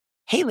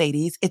Hey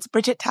ladies, it's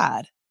Bridget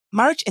Todd.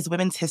 March is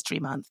Women's History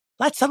Month.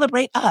 Let's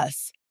celebrate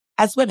us.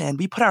 As women,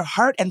 we put our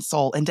heart and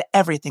soul into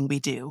everything we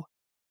do.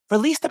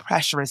 Release the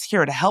Pressure is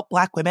here to help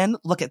Black women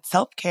look at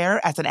self-care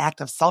as an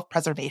act of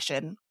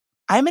self-preservation.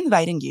 I'm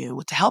inviting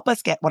you to help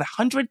us get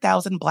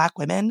 100,000 Black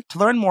women to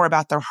learn more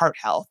about their heart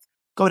health.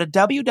 Go to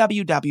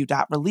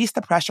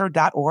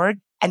www.releasethepressure.org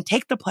and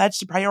take the pledge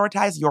to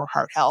prioritize your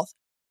heart health.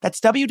 That's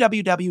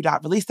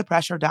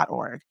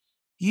www.releasethepressure.org.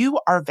 You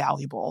are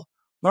valuable.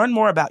 Learn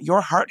more about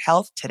your heart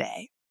health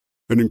today.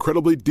 An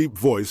incredibly deep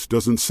voice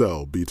doesn't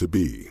sell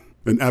B2B.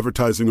 And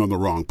advertising on the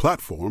wrong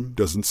platform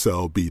doesn't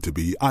sell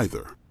B2B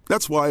either.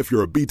 That's why if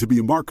you're a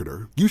B2B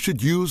marketer, you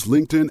should use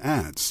LinkedIn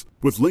ads.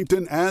 With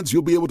LinkedIn ads,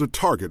 you'll be able to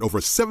target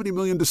over 70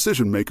 million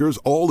decision makers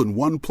all in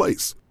one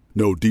place.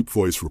 No deep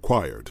voice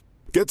required.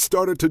 Get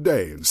started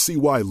today and see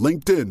why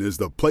LinkedIn is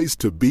the place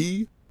to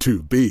be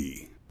to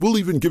be. We'll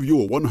even give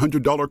you a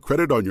 $100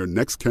 credit on your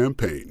next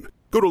campaign.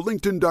 Go to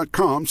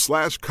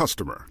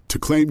linkedin.com/customer to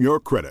claim your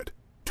credit.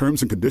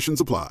 Terms and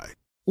conditions apply.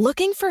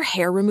 Looking for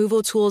hair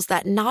removal tools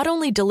that not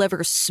only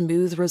deliver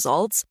smooth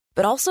results,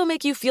 but also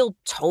make you feel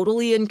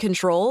totally in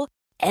control?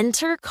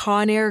 Enter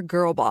Conair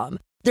Girl Bomb.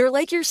 They're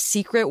like your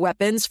secret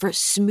weapons for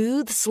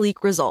smooth,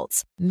 sleek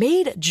results,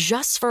 made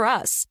just for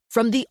us.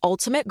 From the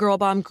ultimate Girl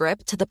Bomb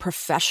grip to the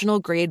professional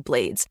grade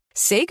blades,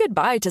 say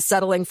goodbye to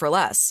settling for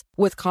less.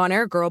 With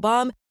Conair Girl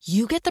Bomb,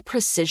 you get the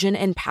precision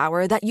and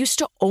power that used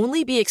to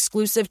only be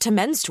exclusive to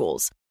men's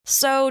tools.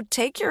 So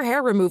take your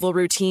hair removal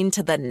routine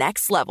to the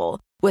next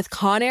level with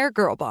Conair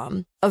Girl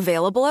Bomb.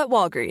 Available at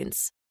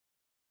Walgreens.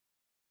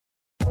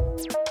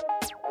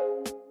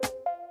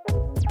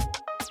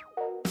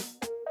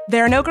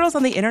 There Are No Girls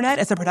on the Internet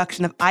is a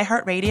production of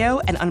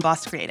iHeartRadio and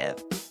Unbossed Creative.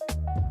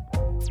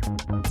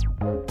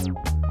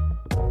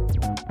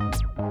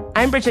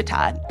 I'm Bridget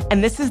Todd,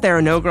 and this is There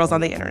Are No Girls on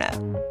the Internet.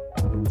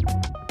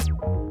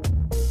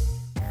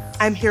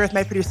 I'm here with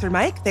my producer,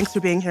 Mike. Thanks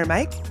for being here,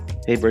 Mike.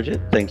 Hey, Bridget.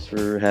 Thanks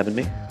for having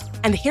me.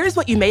 And here's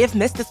what you may have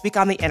missed this week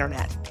on the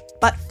internet.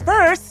 But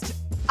first,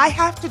 I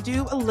have to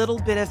do a little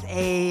bit of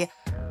a,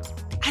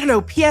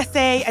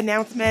 PSA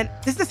announcement.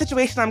 This is a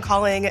situation I'm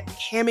calling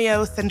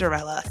Cameo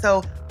Cinderella.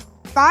 So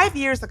 5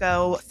 years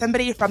ago,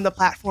 somebody from the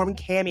platform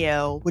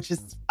Cameo, which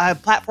is a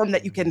platform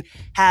that you can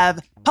have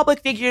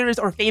public figures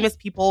or famous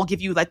people give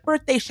you like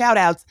birthday shout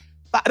outs.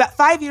 But about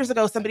 5 years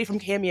ago, somebody from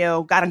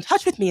Cameo got in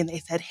touch with me and they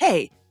said,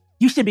 hey,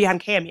 you should be on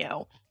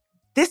Cameo.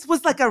 This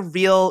was like a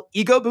real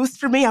ego boost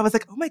for me. I was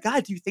like, oh my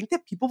God, do you think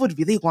that people would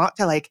really want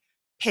to like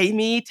pay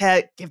me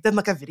to give them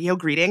like a video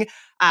greeting?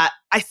 I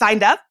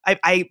signed up.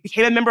 I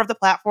became a member of the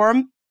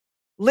platform.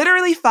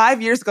 Literally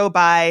 5 years go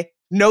by.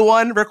 No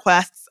one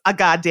requests a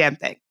goddamn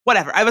thing.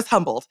 Whatever. I was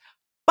humbled.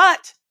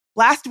 But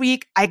last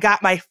week, I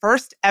got my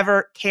first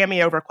ever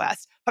Cameo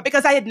request. But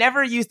because I had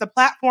never used the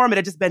platform, it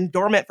had just been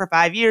dormant for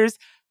 5 years,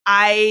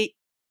 I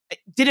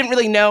didn't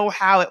really know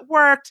how it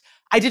worked.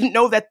 I didn't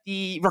know that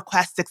the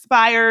requests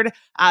expired.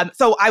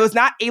 So I was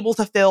not able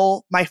to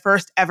fill my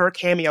first ever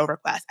Cameo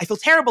request. I feel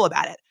terrible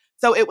about it.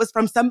 So it was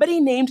from somebody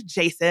named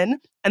Jason,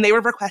 and they were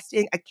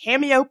requesting a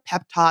Cameo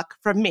pep talk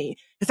from me.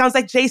 It sounds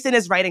like Jason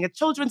is writing a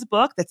children's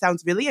book. That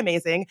sounds really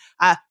amazing.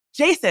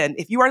 Jason,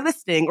 if you are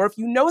listening, or if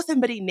you know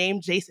somebody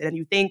named Jason and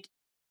you think,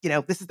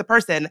 this is the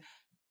person,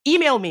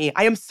 email me.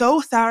 I am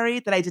so sorry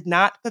that I did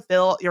not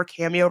fulfill your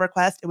Cameo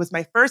request. It was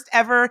my first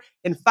ever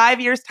in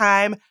 5 years'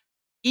 time.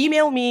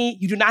 Email me.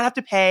 You do not have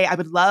to pay. I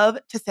would love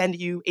to send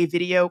you a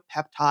video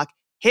pep talk.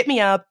 Hit me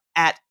up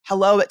at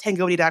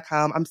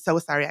hello@tangoti.com. I'm so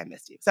sorry I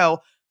missed you.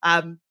 So,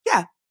 I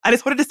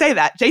just wanted to say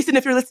that. Jason,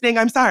 if you're listening,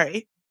 I'm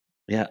sorry.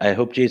 Yeah, I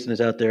hope Jason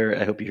is out there.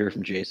 I hope you hear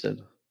from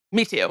Jason.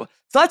 Me too.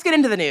 So let's get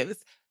into the news.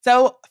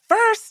 So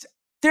first,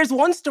 there's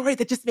one story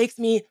that just makes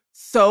me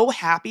so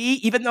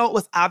happy, even though it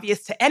was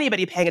obvious to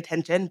anybody paying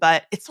attention,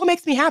 but it still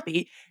makes me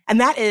happy.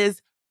 And that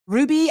is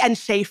Ruby and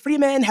Shay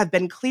Freeman have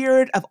been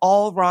cleared of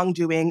all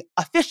wrongdoing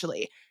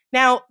officially.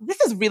 Now,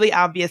 this is really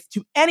obvious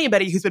to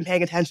anybody who's been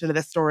paying attention to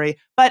this story,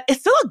 but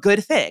it's still a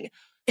good thing.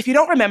 If you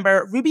don't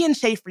remember, Ruby and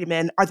Shay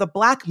Freeman are the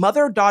Black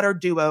mother-daughter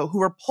duo who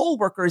were poll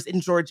workers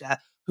in Georgia,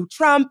 who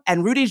Trump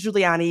and Rudy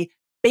Giuliani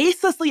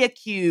baselessly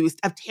accused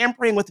of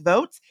tampering with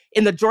votes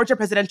in the Georgia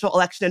presidential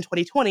election in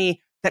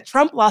 2020 that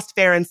Trump lost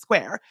fair and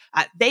square.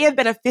 They have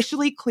been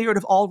officially cleared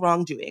of all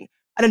wrongdoing.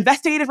 An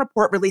investigative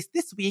report released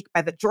this week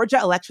by the Georgia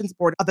Elections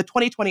Board of the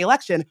 2020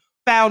 election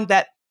found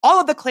that all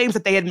of the claims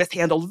that they had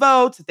mishandled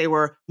votes, that they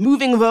were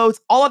moving votes,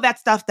 all of that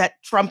stuff that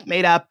Trump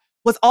made up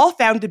was all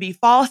found to be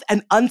false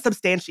and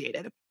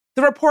unsubstantiated.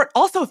 The report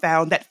also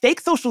found that fake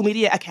social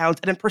media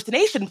accounts and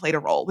impersonation played a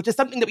role, which is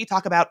something that we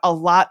talk about a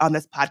lot on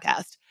this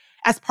podcast.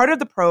 As part of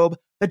the probe,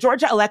 the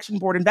Georgia Election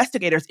Board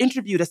investigators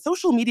interviewed a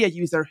social media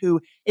user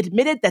who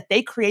admitted that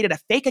they created a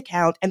fake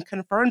account and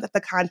confirmed that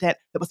the content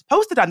that was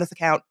posted on this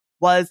account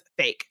was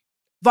fake.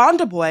 Vaughn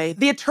DuBois,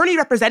 the attorney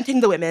representing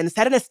the women,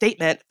 said in a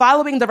statement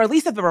following the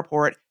release of the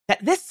report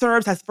that this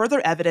serves as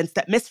further evidence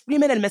that Ms.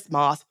 Freeman and Ms.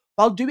 Moss,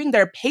 while doing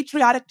their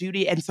patriotic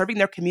duty and serving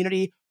their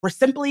community, were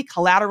simply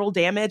collateral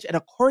damage in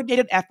a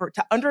coordinated effort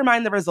to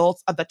undermine the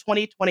results of the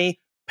 2020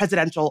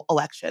 presidential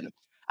election.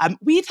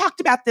 We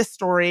talked about this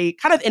story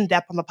kind of in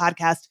depth on the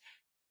podcast.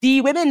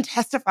 The women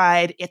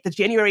testified at the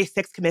January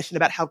 6th Commission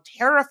about how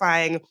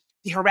terrifying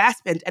the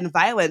harassment and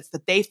violence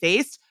that they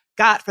faced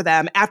got for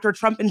them after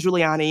Trump and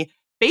Giuliani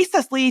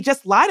baselessly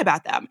just lied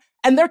about them.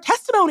 And their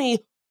testimony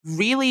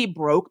really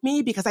broke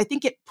me because I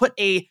think it put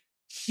a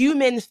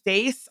human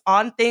face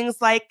on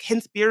things like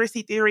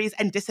conspiracy theories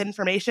and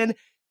disinformation.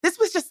 This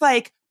was just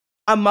like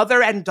a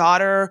mother and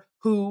daughter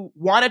who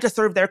wanted to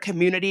serve their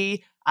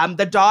community.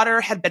 The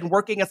daughter had been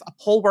working as a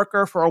poll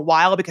worker for a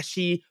while because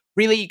she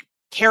really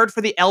cared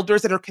for the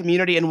elders in her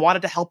community and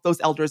wanted to help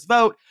those elders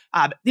vote.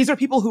 These are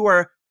people who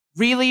were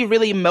really,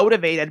 really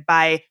motivated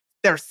by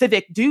their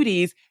civic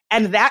duties,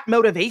 and that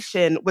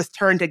motivation was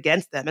turned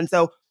against them. And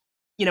so,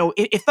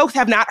 if folks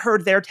have not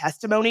heard their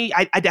testimony,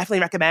 I definitely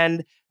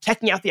recommend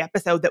checking out the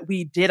episode that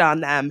we did on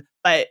them.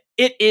 But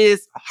it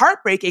is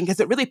heartbreaking because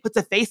it really puts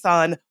a face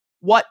on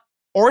what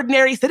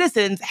ordinary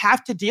citizens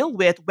have to deal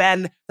with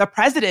when the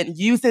president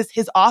uses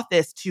his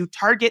office to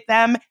target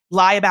them,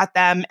 lie about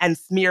them, and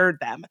smear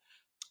them.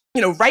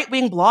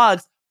 Right-wing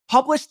blogs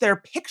published their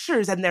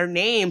pictures and their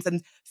names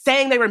and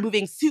saying they were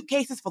moving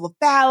suitcases full of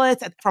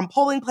ballots from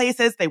polling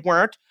places. They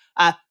weren't.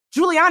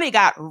 Giuliani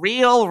got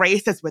real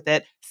racist with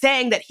it,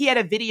 saying that he had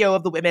a video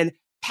of the women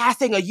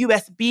passing a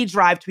USB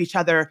drive to each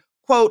other,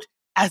 quote,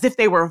 as if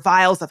they were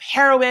vials of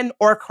heroin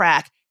or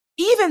crack,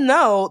 even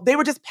though they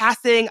were just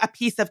passing a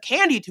piece of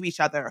candy to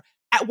each other.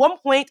 At one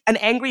point, an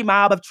angry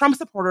mob of Trump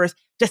supporters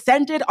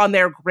descended on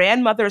their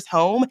grandmother's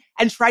home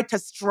and tried to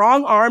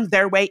strong-arm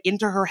their way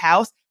into her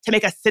house to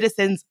make a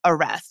citizen's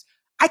arrest.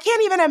 I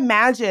can't even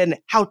imagine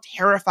how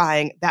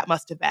terrifying that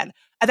must have been.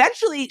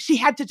 Eventually, she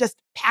had to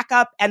just pack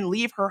up and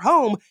leave her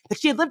home that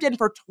she had lived in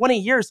for 20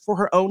 years for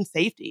her own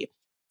safety.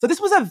 So this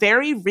was a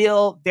very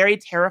real, very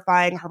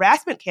terrifying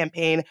harassment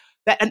campaign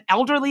that an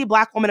elderly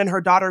Black woman and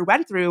her daughter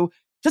went through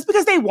just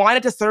because they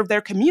wanted to serve their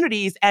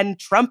communities, and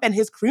Trump and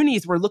his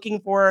cronies were looking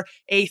for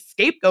a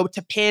scapegoat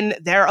to pin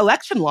their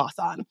election loss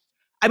on.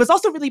 I was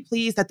also really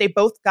pleased that they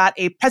both got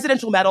a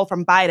presidential medal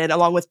from Biden,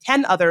 along with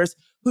 10 others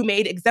who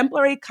made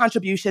exemplary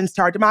contributions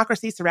to our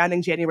democracy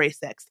surrounding January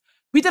 6th.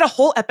 We did a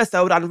whole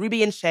episode on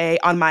Ruby and Shay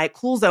on my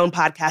Cool Zone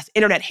podcast,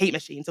 Internet Hate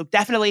Machine, so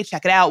definitely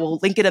check it out. We'll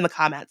link it in the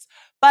comments.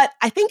 But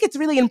I think it's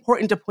really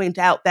important to point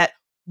out that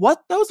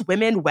what those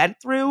women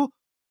went through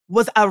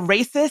was a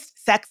racist,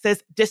 sexist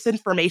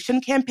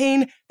disinformation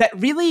campaign that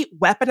really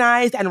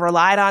weaponized and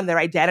relied on their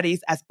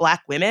identities as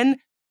Black women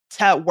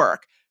to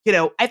work.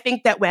 I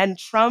think that when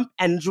Trump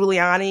and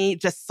Giuliani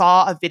just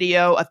saw a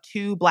video of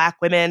two Black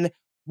women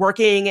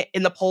working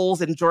in the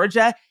polls in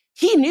Georgia,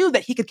 he knew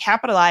that he could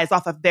capitalize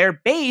off of their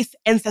base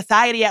and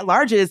society at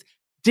large's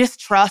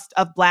distrust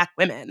of Black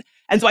women.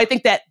 And so I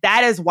think that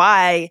that is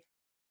why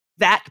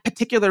that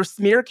particular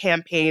smear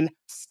campaign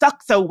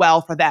stuck so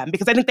well for them,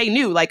 because I think they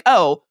knew,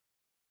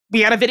 we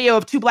had a video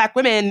of two Black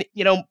women,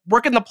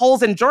 working the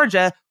polls in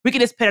Georgia. We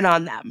can just pin it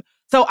on them.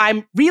 So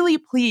I'm really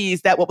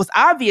pleased that what was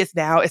obvious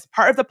now is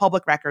part of the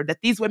public record, that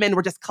these women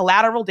were just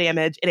collateral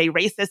damage in a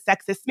racist,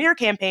 sexist smear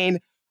campaign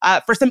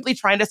for simply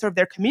trying to serve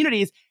their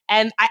communities.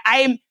 And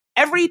I'm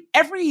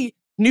every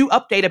new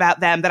update about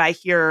them that I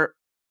hear,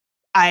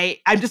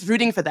 I'm just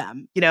rooting for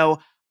them.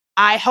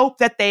 I hope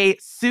that they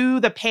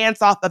sue the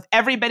pants off of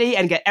everybody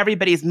and get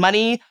everybody's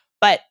money,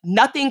 but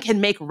nothing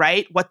can make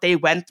right what they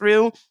went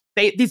through.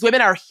 These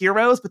women are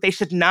heroes, but they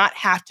should not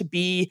have to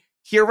be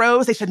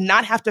heroes. They should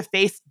not have to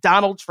face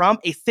Donald Trump,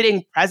 a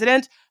sitting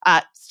president,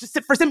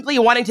 just for simply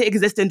wanting to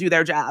exist and do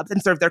their jobs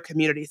and serve their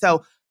community.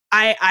 So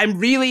I'm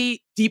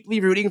really deeply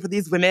rooting for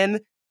these women.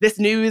 This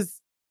news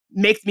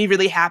makes me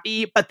really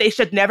happy, but they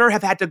should never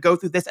have had to go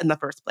through this in the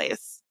first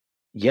place.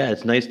 Yeah,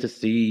 it's nice to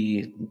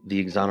see the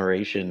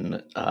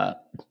exoneration. I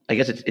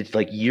guess it's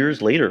like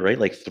years later, right?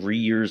 Like 3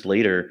 years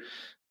later.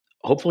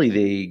 Hopefully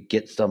they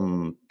get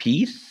some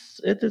peace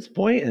at this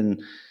point.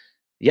 And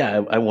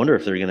yeah, I wonder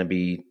if they're going to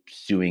be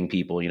suing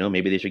people.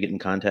 Maybe they should get in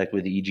contact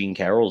with E. Jean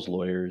Carroll's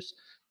lawyers.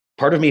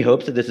 Part of me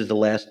hopes that this is the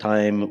last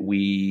time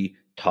we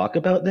talk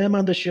about them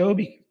on the show,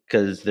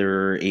 because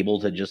they're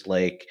able to just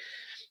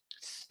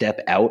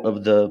step out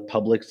of the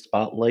public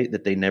spotlight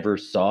that they never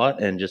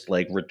sought and just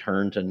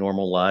return to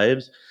normal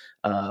lives.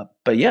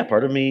 But yeah,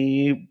 part of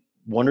me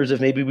wonders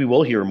if maybe we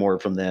will hear more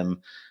from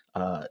them.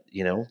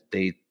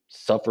 They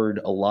suffered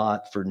a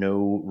lot for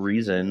no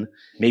reason.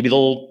 Maybe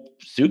they'll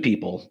sue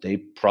people. They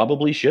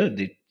probably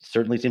should. It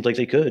certainly seems like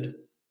they could.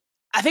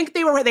 I think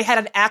they had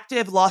an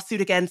active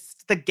lawsuit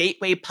against the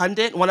Gateway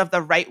Pundit, one of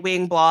the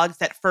right-wing blogs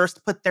that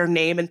first put their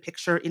name and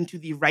picture into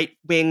the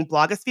right-wing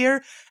blogosphere.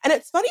 And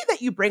it's funny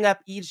that you bring up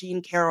E.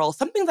 Jean Carroll.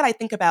 Something that I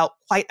think about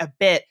quite a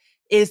bit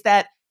is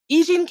that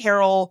E. Jean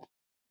Carroll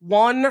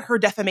won her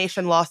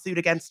defamation lawsuit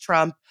against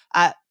Trump.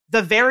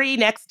 The very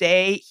next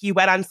day, he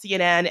went on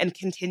CNN and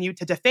continued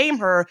to defame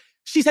her.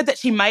 She said that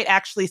she might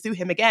actually sue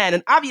him again.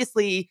 And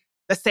obviously,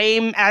 the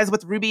same as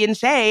with Ruby and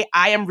Shay,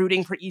 I am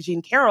rooting for E.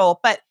 Jean Carroll.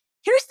 But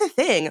here's the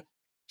thing.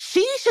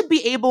 She should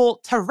be able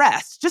to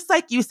rest. Just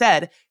like you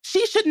said,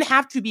 she shouldn't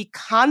have to be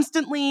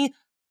constantly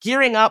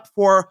gearing up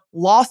for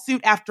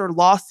lawsuit after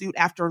lawsuit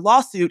after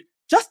lawsuit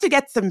just to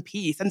get some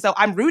peace. And so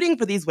I'm rooting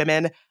for these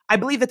women. I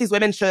believe that these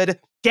women should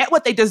get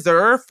what they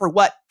deserve for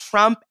what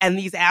Trump and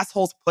these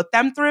assholes put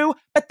them through,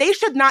 but they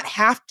should not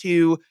have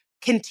to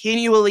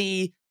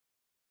continually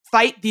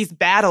fight these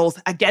battles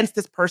against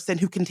this person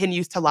who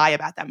continues to lie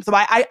about them. So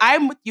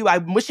I'm with you.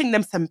 I'm wishing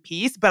them some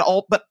peace, but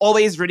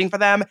always rooting for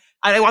them.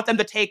 And I want them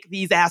to take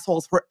these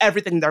assholes for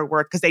everything they're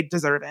worth because they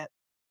deserve it.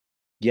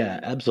 Yeah,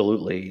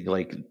 absolutely.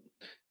 Like,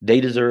 they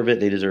deserve it.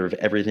 They deserve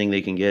everything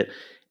they can get.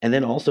 And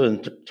then also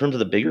in terms of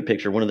the bigger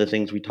picture, one of the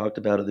things we talked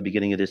about at the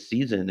beginning of this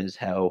season is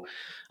how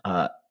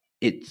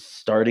it's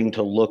starting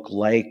to look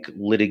like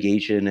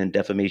litigation and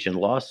defamation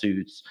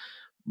lawsuits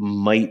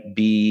might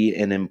be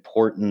an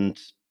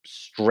important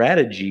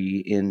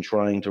strategy in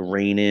trying to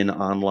rein in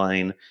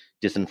online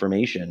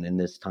disinformation in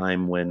this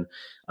time when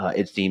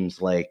it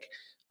seems like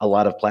a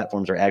lot of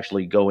platforms are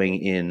actually going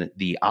in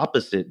the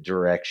opposite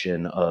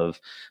direction of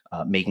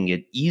making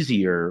it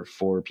easier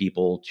for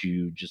people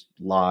to just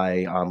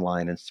lie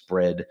online and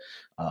spread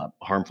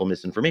harmful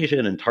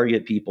misinformation and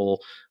target people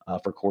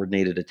for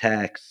coordinated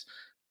attacks.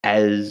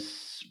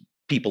 As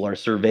people are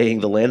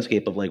surveying the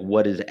landscape of like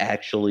what is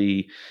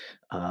actually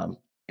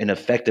an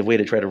effective way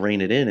to try to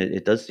rein it in,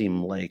 it does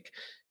seem like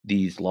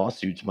these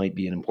lawsuits might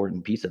be an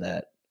important piece of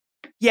that.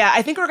 Yeah,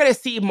 I think we're going to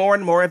see more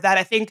and more of that.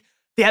 I think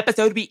the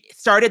episode we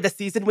started the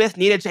season with,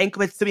 Nina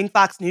Jankowicz suing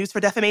Fox News for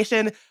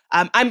defamation.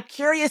 I'm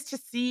curious to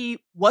see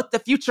what the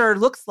future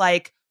looks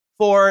like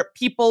for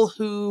people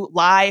who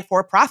lie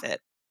for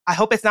profit. I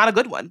hope it's not a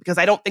good one because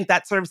I don't think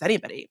that serves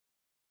anybody.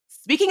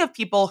 Speaking of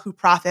people who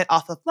profit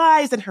off of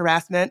lies and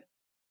harassment,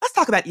 let's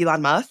talk about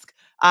Elon Musk.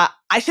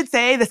 I should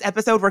say this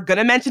episode, we're going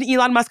to mention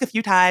Elon Musk a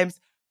few times.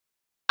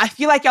 I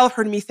feel like y'all have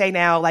heard me say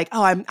now, like,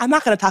 oh, I'm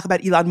not going to talk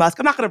about Elon Musk.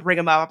 I'm not going to bring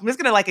him up. I'm just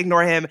going to, like,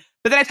 ignore him.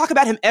 But then I talk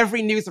about him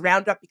every news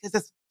roundup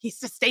because he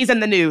just stays in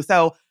the news.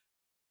 So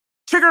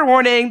trigger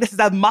warning, this is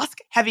a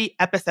Musk-heavy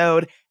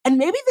episode. And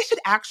maybe this should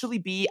actually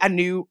be a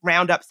new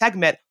roundup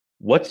segment.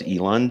 What's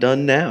Elon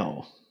done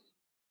now?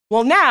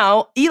 Well,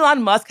 now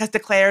Elon Musk has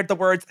declared the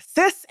words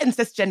cis and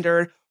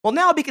cisgender will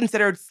now be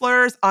considered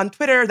slurs on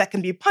Twitter that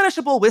can be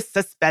punishable with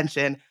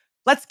suspension.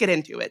 Let's get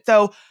into it.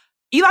 So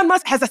Elon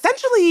Musk has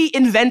essentially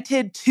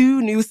invented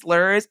two new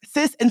slurs,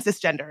 cis and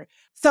cisgender.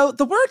 So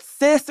the word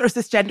cis or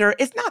cisgender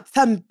is not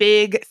some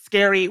big,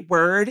 scary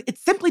word. It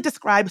simply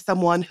describes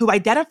someone who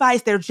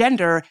identifies their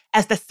gender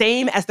as the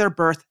same as their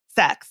birth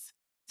sex.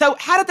 So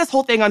how did this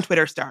whole thing on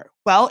Twitter start?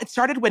 Well, it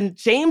started when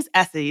James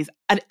Esses,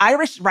 an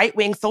Irish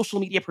right-wing social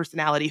media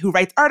personality who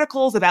writes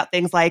articles about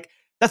things like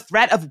the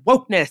threat of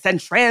wokeness and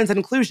trans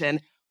inclusion,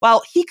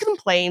 well, he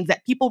complained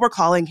that people were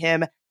calling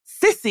him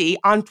sissy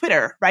on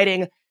Twitter,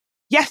 writing,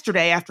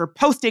 yesterday, after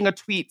posting a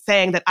tweet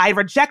saying that I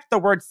reject the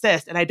word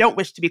cis and I don't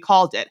wish to be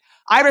called it,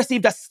 I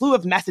received a slew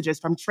of messages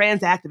from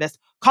trans activists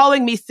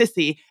calling me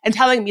sissy and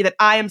telling me that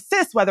I am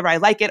cis whether I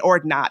like it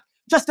or not.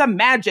 Just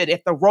imagine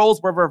if the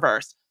roles were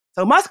reversed.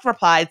 So Musk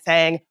replied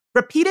saying,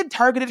 repeated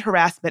targeted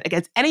harassment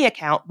against any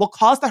account will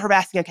cause the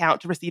harassing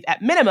account to receive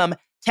at minimum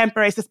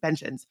temporary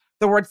suspensions.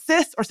 The words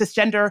cis or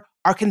cisgender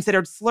are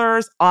considered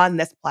slurs on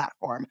this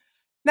platform.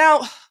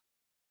 Now,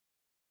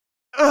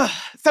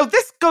 so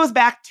this goes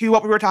back to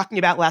what we were talking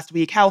about last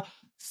week, how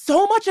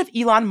so much of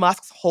Elon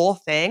Musk's whole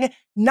thing,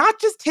 not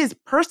just his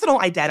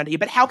personal identity,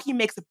 but how he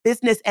makes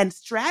business and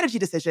strategy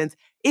decisions,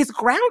 is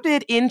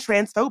grounded in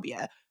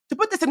transphobia. To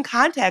put this in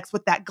context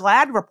with that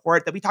GLAAD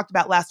report that we talked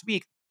about last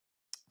week,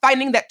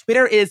 finding that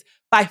Twitter is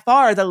by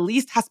far the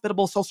least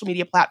hospitable social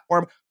media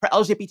platform for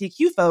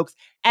LGBTQ folks,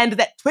 and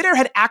that Twitter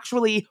had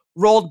actually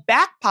rolled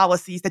back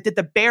policies that did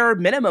the bare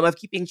minimum of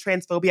keeping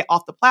transphobia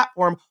off the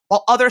platform,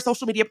 while other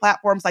social media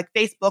platforms like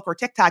Facebook or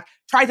TikTok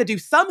tried to do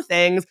some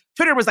things.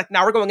 Twitter was like,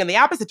 now we're going in the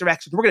opposite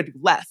direction. We're going to do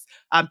less.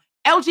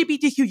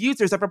 LGBTQ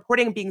users are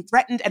reporting being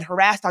threatened and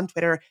harassed on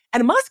Twitter,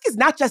 and Musk is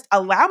not just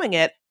allowing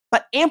it,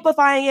 but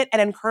amplifying it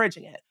and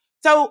encouraging it.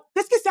 So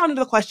this gets down to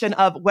the question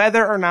of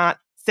whether or not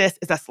cis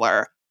is a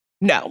slur.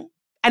 No.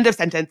 End of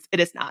sentence. It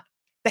is not.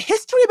 The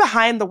history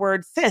behind the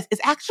word cis is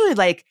actually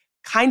like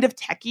kind of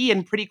techie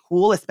and pretty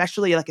cool,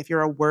 especially like if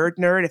you're a word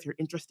nerd, if you're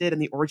interested in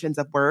the origins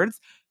of words.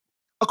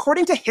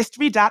 According to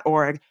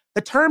history.org,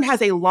 the term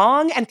has a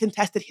long and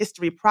contested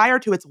history prior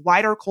to its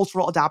wider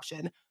cultural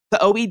adoption. The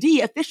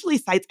OED officially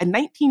cites a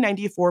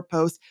 1994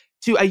 post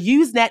to a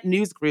Usenet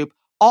news group,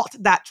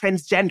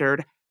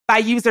 alt.transgendered, by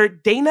user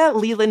Dana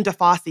Leland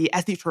DeFosse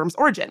as the term's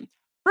origin.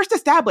 First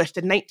established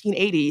in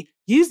 1980,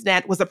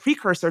 Usenet was a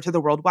precursor to the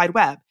World Wide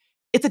Web.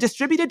 It's a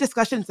distributed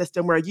discussion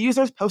system where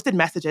users posted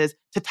messages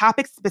to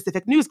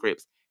topic-specific news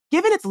groups.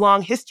 Given its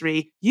long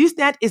history,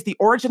 Usenet is the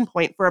origin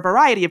point for a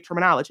variety of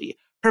terminology,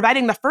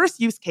 providing the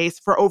first use case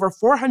for over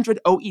 400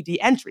 OED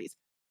entries.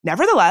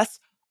 Nevertheless,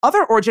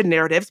 other origin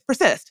narratives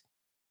persist.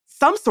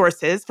 Some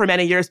sources, for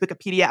many years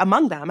Wikipedia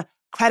among them,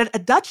 credit a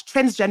Dutch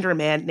transgender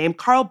man named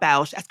Karl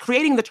Bausch as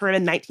creating the term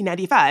in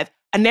 1995,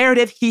 a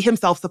narrative he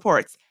himself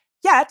supports.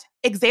 Yet,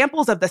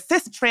 examples of the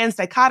cis-trans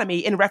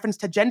dichotomy in reference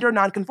to gender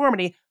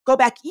nonconformity go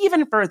back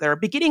even further,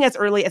 beginning as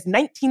early as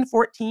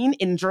 1914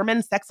 in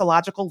German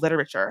sexological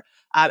literature.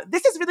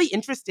 This is really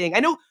interesting.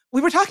 I know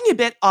we were talking a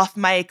bit off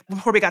mic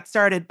before we got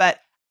started, but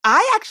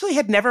I actually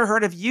had never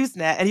heard of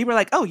Usenet, and you were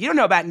like, oh, you don't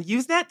know about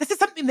Usenet? This is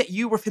something that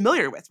you were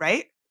familiar with,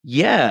 right?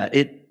 Yeah,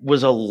 it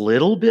was a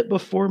little bit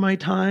before my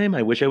time.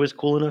 I wish I was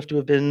cool enough to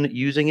have been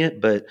using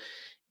it, but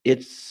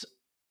it's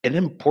an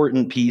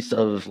important piece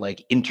of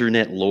like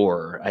internet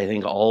lore. I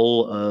think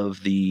all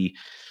of the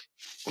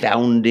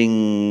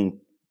founding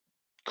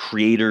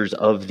creators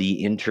of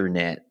the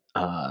internet,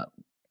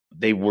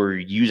 they were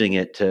using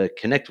it to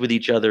connect with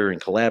each other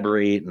and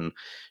collaborate and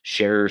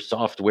share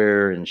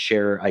software and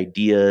share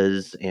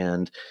ideas.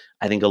 And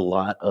I think a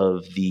lot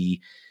of the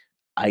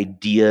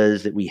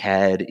ideas that we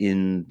had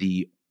in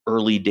the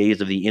early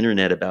days of the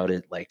internet about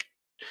it, like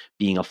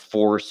being a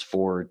force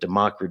for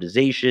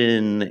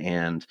democratization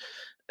and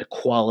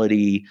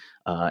equality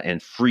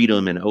and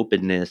freedom and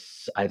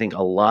openness, I think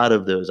a lot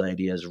of those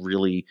ideas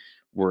really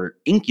were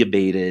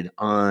incubated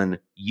on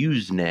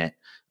Usenet,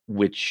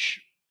 which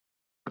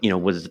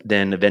was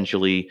then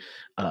eventually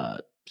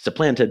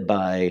supplanted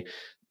by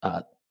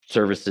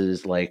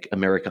services like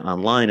America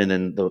Online, and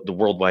then the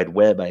World Wide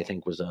Web. I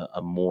think was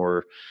a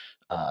more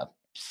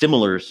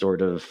similar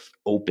sort of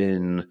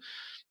open.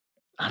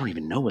 I don't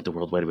even know what the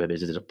World Wide Web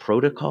is. Is it a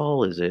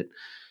protocol? Is it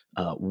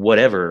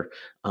whatever?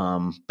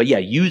 But yeah,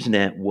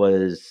 Usenet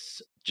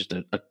was just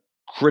a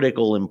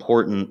critical,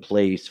 important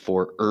place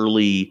for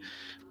early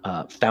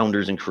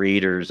founders and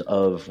creators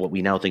of what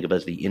we now think of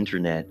as the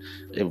internet.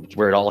 It's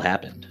where it all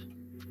happened.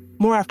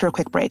 More after a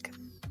quick break.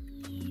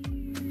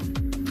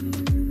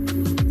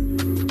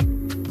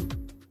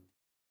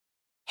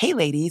 Hey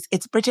ladies,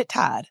 it's Bridget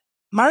Todd.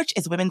 March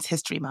is Women's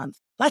History Month.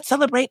 Let's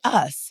celebrate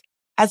us.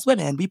 As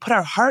women, we put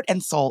our heart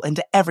and soul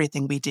into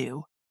everything we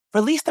do.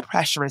 Release the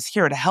Pressure is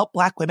here to help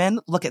Black women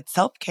look at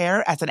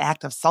self-care as an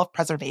act of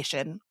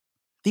self-preservation.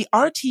 The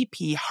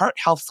RTP Heart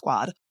Health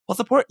Squad will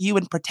support you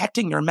in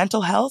protecting your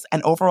mental health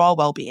and overall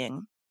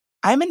well-being.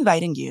 I'm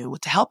inviting you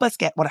to help us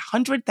get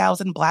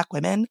 100,000 Black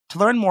women to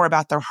learn more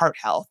about their heart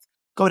health.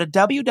 Go to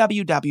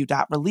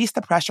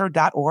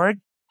www.releasethepressure.org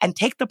and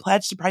take the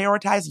pledge to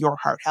prioritize your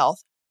heart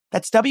health.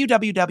 That's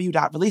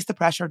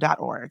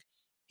www.releasethepressure.org.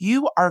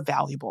 You are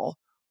valuable.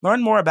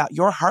 Learn more about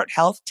your heart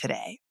health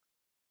today.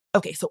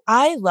 Okay, so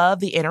I love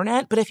the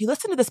internet, but if you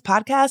listen to this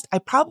podcast, I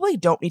probably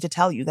don't need to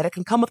tell you that it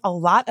can come with a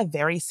lot of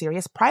very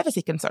serious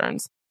privacy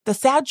concerns. The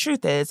sad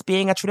truth is,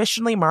 being a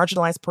traditionally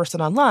marginalized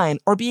person online,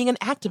 or being an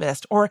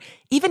activist, or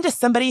even just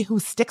somebody who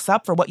sticks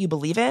up for what you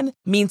believe in,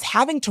 means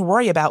having to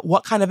worry about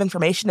what kind of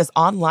information is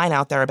online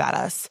out there about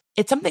us.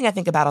 It's something I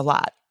think about a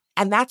lot.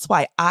 And that's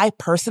why I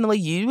personally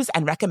use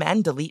and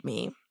recommend Delete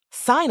Me.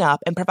 Sign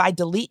up and provide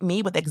Delete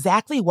Me with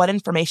exactly what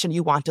information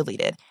you want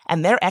deleted,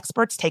 and their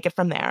experts take it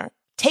from there.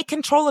 Take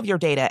control of your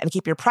data and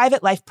keep your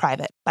private life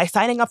private by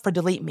signing up for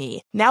Delete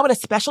Me, now at a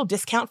special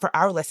discount for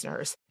our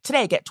listeners.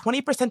 Today, get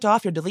 20%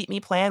 off your Delete Me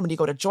plan when you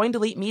go to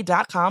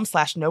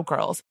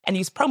joindeleteme.com/nogirls and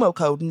use promo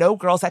code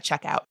NOGIRLS at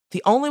checkout.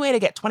 The only way to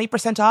get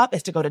 20% off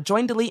is to go to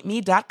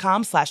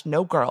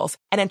joindeleteme.com/nogirls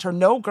and enter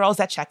NOGIRLS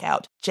at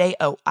checkout.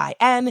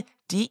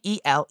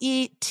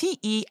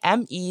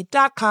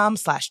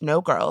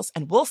 JOINDELETEME.com/nogirls,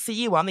 and we'll see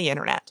you on the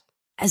internet.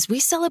 As we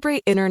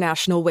celebrate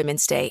International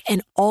Women's Day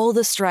and all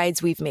the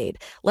strides we've made,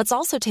 let's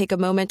also take a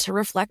moment to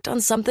reflect on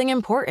something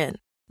important: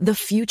 the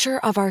future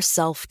of our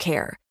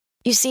self-care.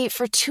 You see,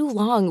 for too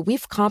long,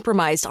 we've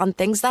compromised on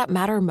things that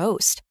matter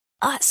most,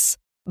 us.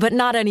 But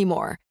not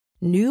anymore.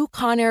 New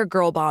Conair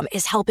Girl Bomb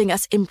is helping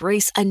us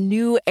embrace a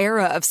new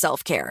era of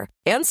self-care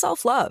and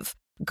self-love.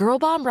 Girl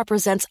Bomb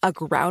represents a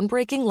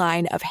groundbreaking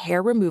line of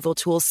hair removal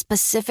tools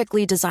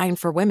specifically designed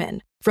for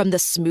women. From the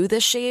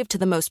smoothest shave to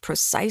the most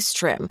precise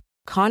trim,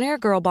 Conair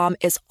Girl Bomb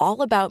is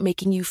all about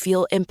making you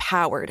feel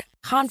empowered,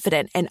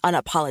 confident, and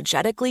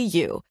unapologetically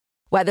you.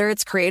 Whether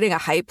it's creating a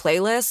hype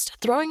playlist,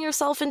 throwing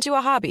yourself into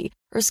a hobby,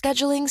 or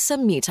scheduling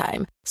some me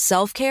time,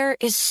 self-care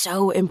is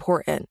so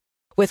important.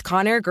 With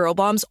Conair Girl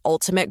Bomb's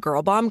ultimate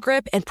Girl Bomb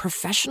grip and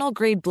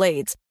professional-grade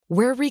blades,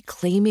 we're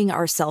reclaiming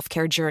our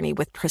self-care journey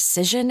with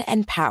precision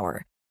and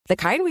power. The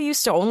kind we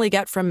used to only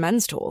get from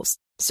men's tools.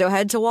 So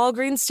head to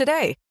Walgreens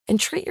today and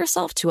treat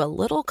yourself to a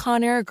little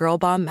Conair Girl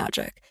Bomb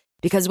magic.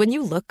 Because when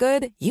you look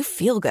good, you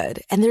feel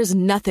good, and there's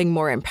nothing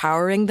more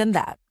empowering than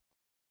that.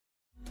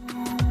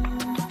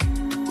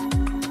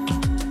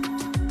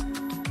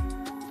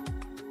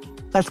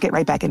 Let's get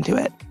right back into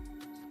it.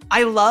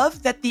 I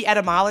love that the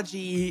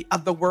etymology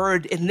of the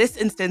word in this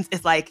instance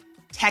is like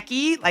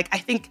techie. Like, I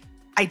think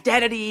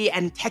identity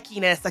and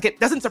techiness, like,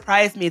 it doesn't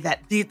surprise me that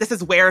this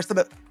is where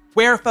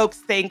where folks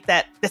think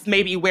that this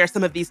may be where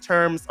some of these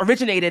terms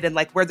originated and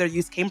like where their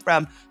use came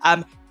from.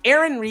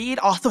 Aaron Reed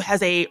also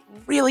has a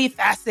really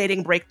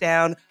fascinating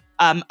breakdown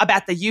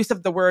about the use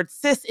of the word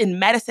cis in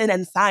medicine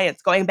and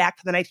science going back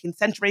to the 19th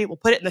century. We'll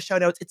put it in the show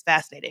notes. It's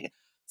fascinating.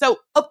 So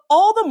of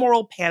all the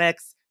moral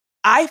panics,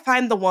 I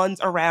find the ones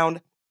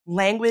around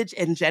language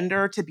and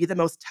gender to be the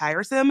most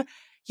tiresome.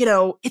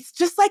 it's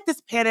just like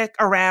this panic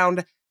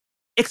around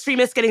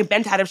extremists getting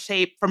bent out of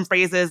shape from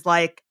phrases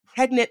like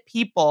pregnant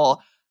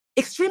people.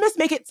 Extremists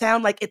make it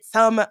sound like it's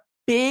some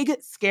big,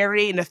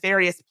 scary,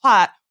 nefarious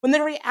plot when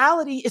the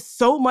reality is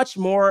so much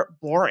more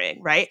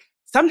boring, right?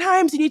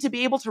 Sometimes you need to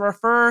be able to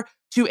refer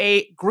to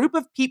a group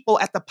of people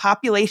at the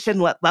population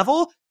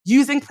level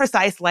using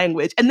precise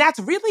language. And that's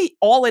really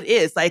all it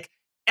is. Like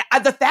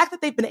the fact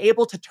that they've been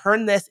able to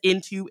turn this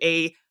into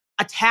a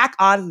attack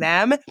on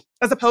them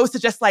as opposed to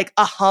just like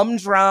a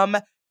humdrum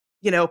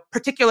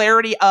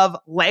particularity of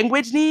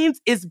language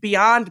needs is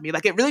beyond me.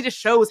 Like it really just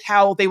shows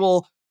how they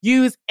will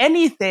use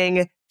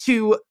anything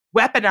to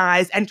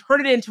weaponize and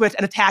turn it into an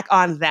attack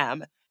on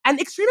them. And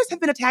extremists have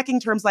been attacking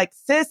terms like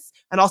cis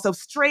and also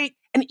straight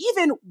and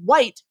even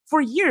white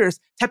for years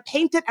to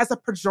paint it as a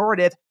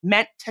pejorative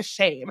meant to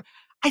shame.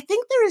 I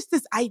think there is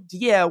this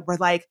idea where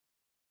like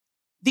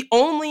the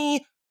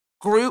only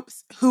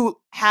groups who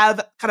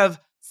have kind of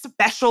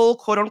special,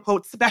 quote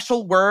unquote,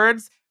 special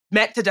words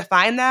meant to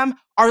define them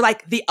are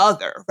like the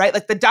other, right?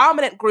 Like the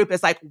dominant group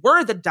is like,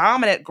 we're the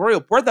dominant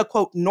group. We're the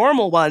quote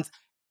normal ones.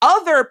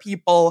 Other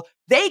people,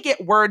 they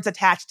get words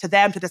attached to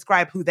them to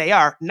describe who they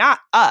are, not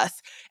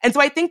us. And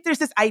so I think there's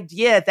this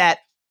idea that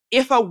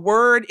if a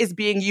word is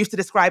being used to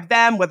describe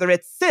them, whether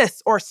it's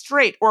cis or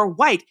straight or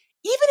white,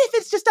 even if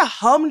it's just a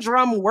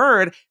humdrum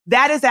word,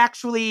 that is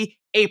actually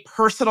a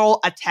personal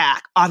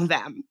attack on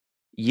them.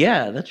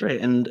 Yeah, that's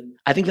right. And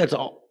I think that's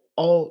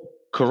all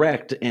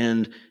correct.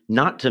 And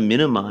not to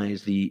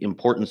minimize the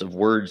importance of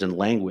words and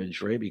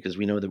language, right? Because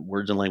we know that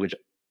words and language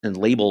and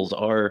labels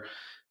are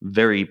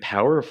very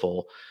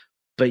powerful.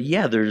 But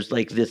yeah, there's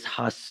like this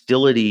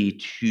hostility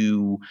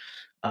to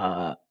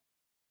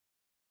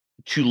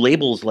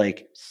labels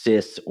like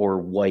cis or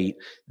white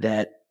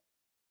that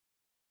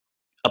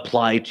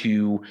apply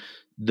to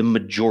the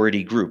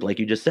majority group. Like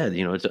you just said,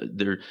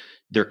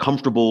 they're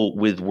comfortable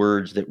with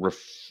words that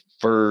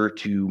refer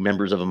to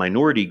members of a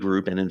minority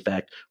group and in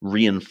fact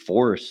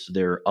reinforce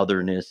their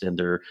otherness and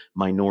their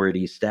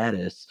minority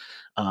status.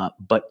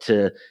 But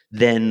to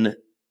then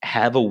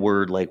have a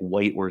word like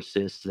white or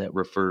cis that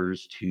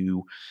refers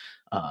to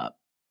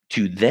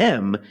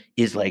them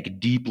is like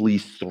deeply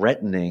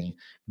threatening,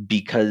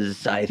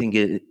 because I think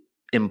it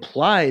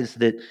implies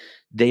that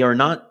they are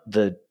not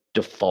the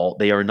default,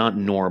 they are not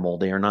normal,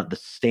 they are not the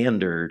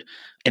standard.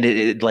 And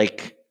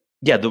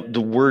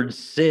the word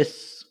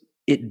cis,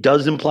 it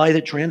does imply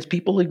that trans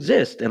people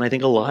exist. And I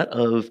think a lot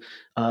of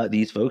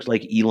these folks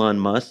like Elon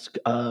Musk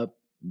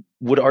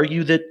would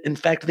argue that in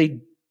fact they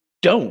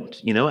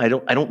don't. I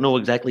don't know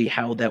exactly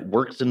how that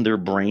works in their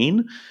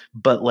brain,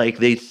 but like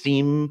they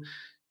seem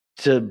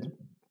to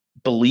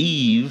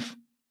believe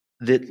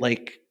that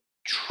like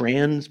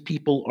trans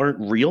people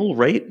aren't real,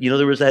 right?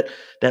 There was that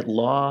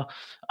law,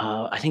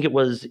 I think it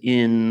was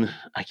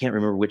I can't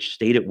remember which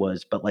state it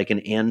was, but like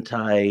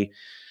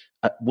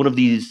one of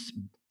these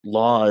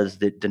laws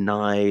that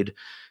denied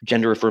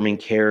gender affirming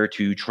care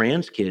to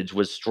trans kids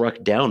was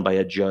struck down by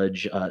a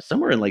judge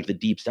somewhere in like the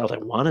deep south.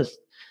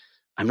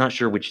 I'm not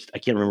sure I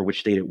can't remember which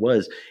state it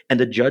was. And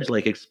the judge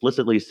like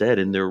explicitly said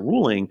in their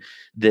ruling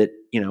that,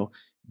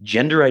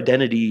 gender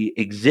identity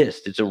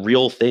exists. It's a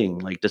real thing.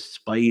 Like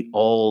despite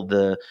all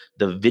the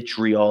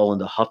vitriol and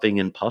the huffing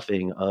and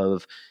puffing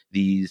of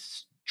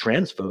these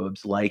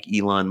transphobes like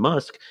Elon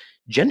Musk,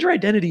 gender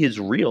identity is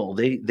real.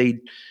 They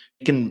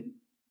can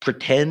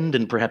pretend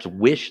and perhaps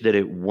wish that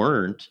it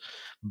weren't,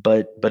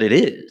 but it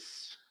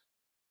is.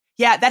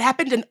 Yeah, that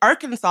happened in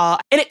Arkansas.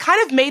 And it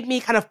kind of made me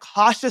kind of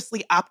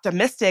cautiously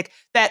optimistic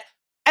that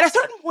at a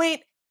certain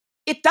point,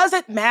 it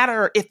doesn't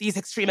matter if these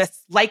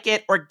extremists like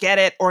it or get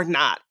it or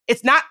not.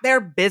 It's not their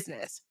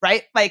business,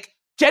 right? Like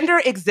gender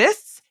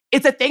exists.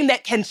 It's a thing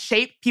that can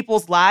shape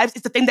people's lives.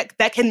 It's a thing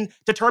that can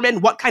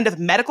determine what kind of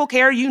medical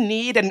care you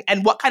need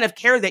and what kind of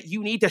care that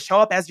you need to show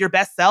up as your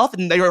best self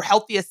and your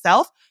healthiest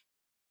self.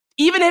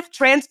 Even if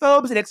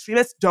transphobes and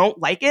extremists don't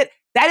like it,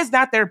 that is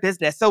not their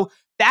business. So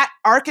that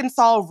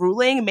Arkansas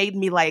ruling made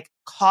me like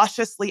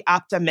cautiously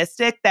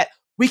optimistic that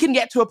we can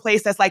get to a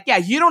place that's like, yeah,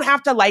 you don't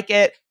have to like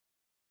it.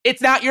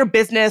 It's not your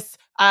business.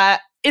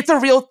 It's a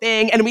real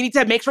thing. And we need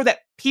to make sure that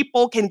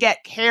people can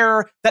get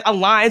care that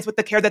aligns with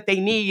the care that they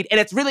need. And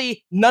it's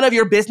really none of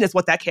your business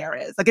what that care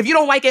is. Like, if you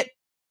don't like it,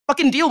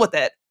 fucking deal with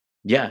it.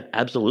 Yeah,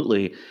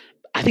 absolutely.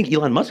 I think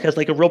Elon Musk has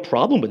like a real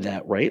problem with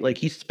that, right? Like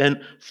he spent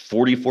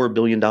 $44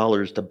 billion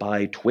to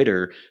buy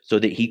Twitter so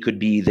that he could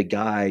be the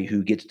guy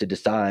who gets to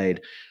decide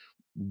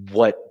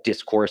what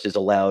discourse is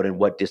allowed and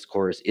what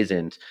discourse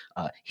isn't,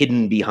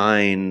 hidden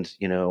behind,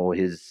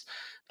 his,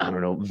 I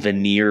don't know,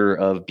 veneer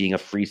of being a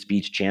free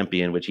speech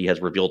champion, which he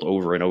has revealed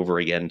over and over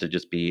again to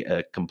just be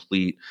a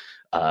complete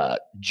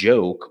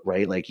joke,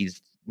 right? Like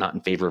he's not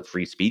in favor of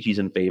free speech. He's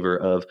in favor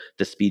of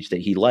the speech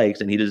that he likes,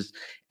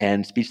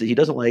 and speech that he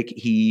doesn't like,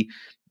 he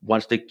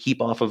wants to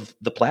keep off of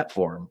the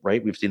platform,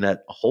 right? We've seen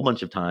that a whole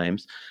bunch of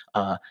times.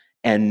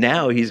 And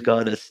now he's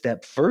gone a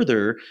step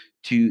further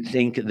to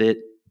think that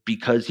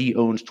because he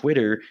owns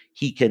Twitter,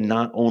 he can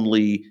not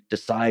only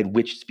decide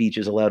which speech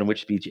is allowed and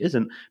which speech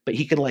isn't, but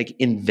he can like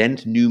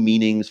invent new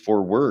meanings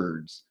for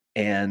words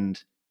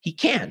And he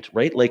can't,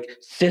 right? Like,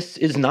 cis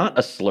is not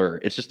a slur.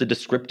 It's just a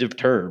descriptive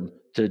term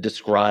to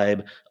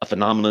describe a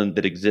phenomenon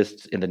that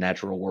exists in the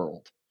natural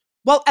world.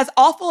 Well, as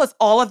awful as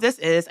all of this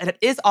is, and it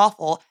is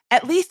awful,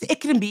 at least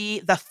it can be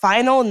the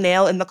final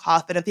nail in the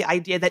coffin of the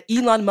idea that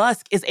Elon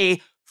Musk is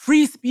a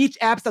free speech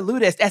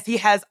absolutist, as he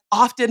has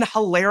often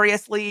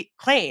hilariously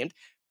claimed.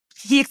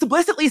 He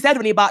explicitly said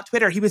when he bought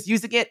Twitter, he was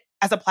using it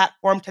as a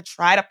platform to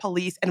try to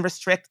police and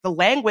restrict the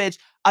language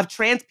of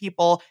trans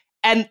people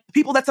and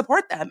people that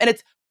support them. And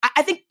it's,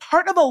 I think,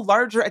 part of a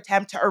larger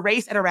attempt to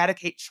erase and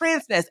eradicate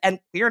transness and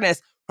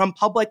queerness from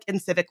public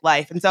and civic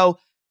life. And so,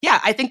 yeah,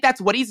 I think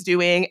that's what he's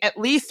doing. At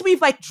least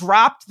we've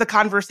dropped the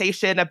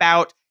conversation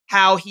about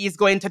how he's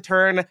going to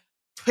turn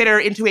Twitter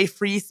into a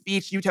free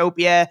speech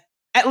utopia.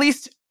 At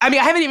least, I mean,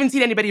 I haven't even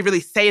seen anybody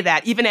really say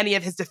that, even any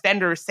of his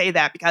defenders say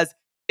that, because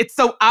it's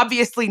so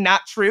obviously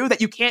not true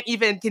that you can't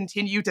even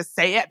continue to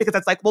say it, because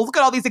it's like, well, look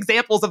at all these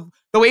examples of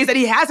the ways that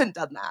he hasn't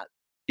done that.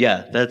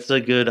 Yeah, that's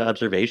a good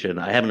observation.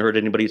 I haven't heard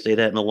anybody say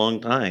that in a long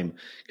time,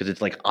 because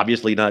it's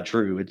obviously not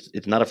true.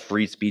 It's not a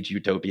free speech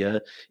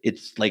utopia.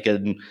 It's like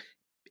an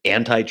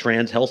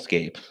anti-trans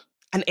hellscape.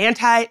 An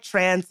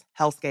anti-trans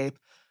hellscape.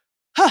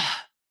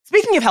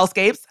 Speaking of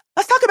hellscapes,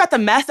 let's talk about the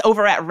mess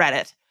over at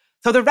Reddit.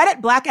 So the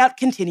Reddit blackout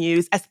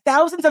continues as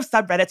thousands of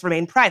subreddits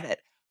remain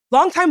private.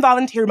 Longtime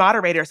volunteer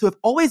moderators who have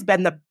always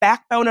been the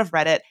backbone of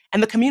Reddit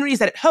and the communities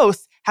that it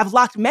hosts have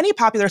locked many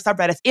popular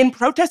subreddits in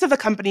protest of the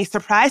company's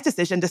surprise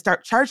decision to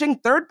start charging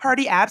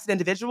third-party apps and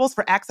individuals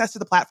for access to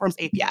the platform's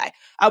API.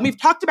 We've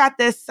talked about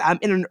this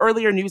in an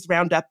earlier news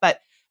roundup,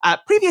 but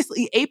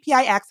previously,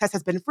 API access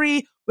has been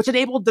free, which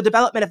enabled the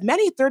development of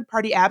many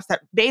third-party apps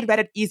that made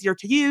Reddit easier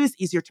to use,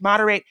 easier to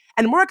moderate,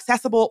 and more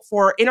accessible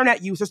for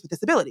internet users with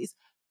disabilities.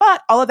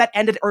 But all of that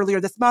ended earlier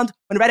this month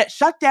when Reddit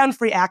shut down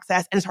free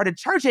access and started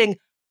charging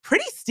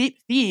pretty steep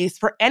fees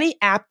for any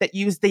app that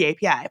used the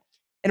API.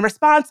 In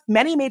response,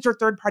 many major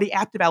third-party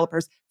app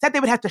developers said they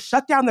would have to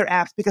shut down their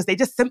apps because they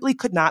just simply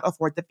could not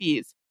afford the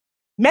fees.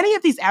 Many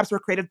of these apps were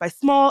created by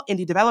small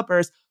indie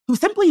developers who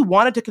simply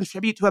wanted to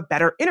contribute to a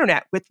better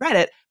internet with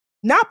Reddit,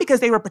 not because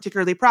they were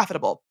particularly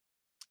profitable.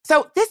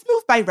 So this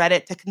move by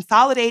Reddit to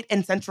consolidate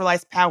and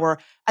centralize power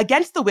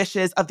against the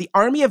wishes of the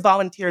army of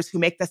volunteers who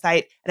make the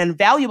site an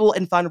invaluable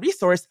and fun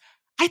resource,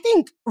 I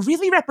think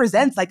really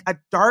represents a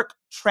dark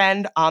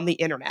trend on the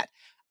internet.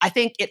 I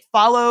think it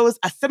follows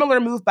a similar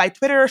move by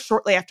Twitter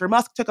shortly after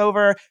Musk took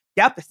over.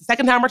 Yep, it's the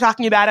second time we're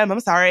talking about him. I'm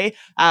sorry.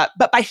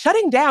 But by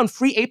shutting down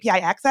free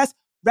API access,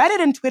 Reddit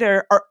and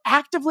Twitter are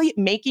actively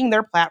making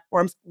their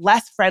platforms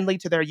less friendly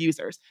to their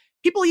users.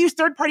 People use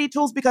third-party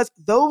tools because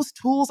those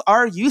tools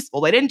are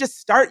useful. They didn't just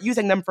start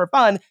using them for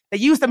fun. They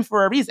use them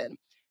for a reason.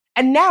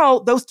 And now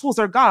those tools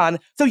are gone,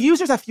 so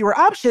users have fewer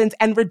options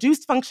and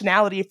reduced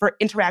functionality for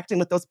interacting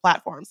with those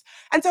platforms.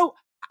 And so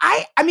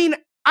I mean,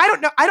 I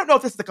don't know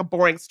if this is a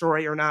boring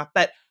story or not,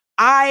 but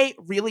I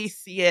really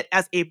see it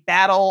as a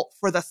battle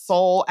for the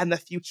soul and the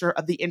future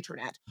of the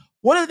internet.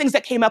 One of the things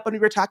that came up when we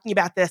were talking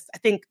about this, I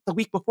think the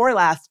week before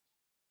last,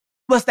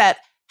 was that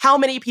how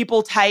many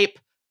people type,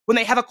 when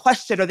they have a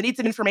question or they need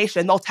some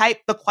information, they'll type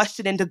the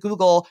question into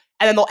Google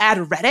and then they'll add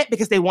Reddit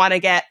because they want to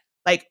get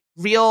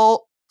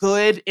real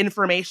good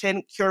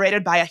information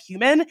curated by a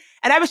human.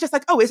 And I was just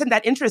like, oh, isn't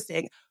that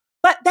interesting?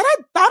 But then I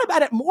thought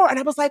about it more and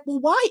I was like,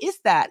 well, why is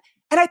that?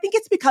 And I think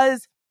it's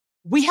because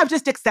we have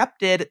just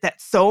accepted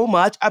that so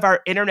much of our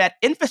internet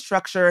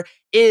infrastructure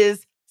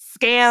is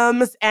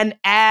scams and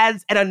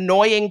ads and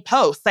annoying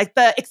posts.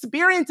 The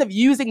experience of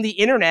using the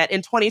internet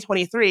in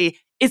 2023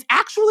 is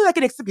actually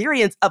an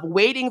experience of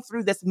wading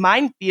through this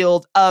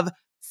minefield of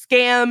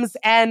scams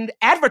and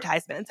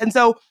advertisements. And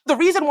so the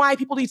reason why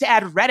people need to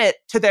add Reddit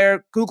to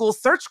their Google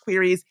search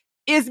queries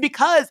is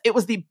because it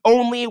was the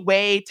only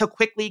way to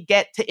quickly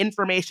get to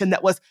information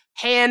that was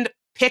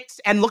hand-picked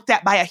and looked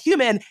at by a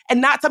human and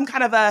not some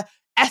kind of a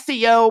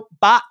SEO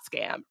bot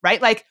scam,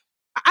 right?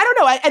 I don't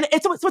know. And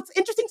it's what's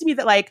interesting to me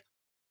that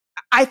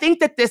I think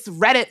that this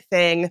Reddit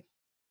thing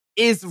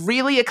is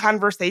really a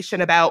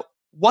conversation about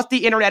what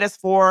the internet is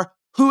for,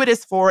 who it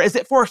is for. Is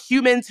it for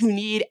humans who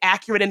need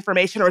accurate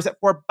information, or is it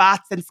for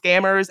bots and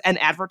scammers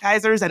and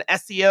advertisers and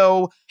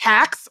SEO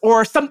hacks,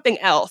 or something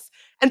else?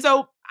 And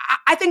so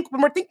I think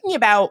when we're thinking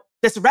about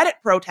this Reddit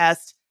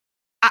protest,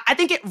 I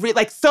think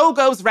it so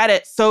goes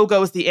Reddit, so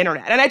goes the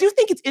internet. And I do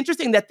think it's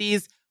interesting that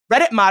these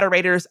Reddit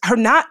moderators are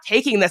not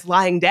taking this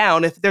lying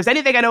down. If there's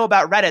anything I know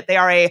about Reddit, they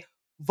are a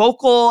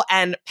vocal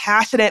and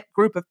passionate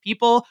group of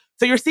people.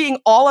 So you're seeing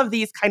all of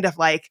these kind of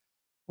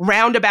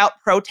roundabout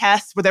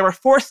protests where they were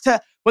forced to,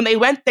 when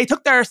they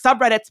took their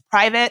subreddits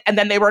private and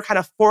then they were kind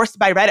of forced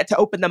by Reddit to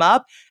open them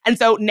up. And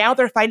so now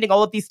they're finding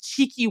all of these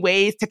cheeky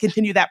ways to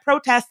continue that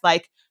protest,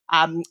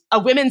 a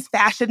women's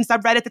fashion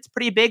subreddit that's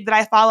pretty big that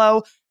I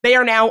follow. They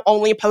are now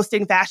only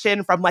posting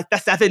fashion from the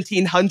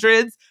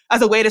 1700s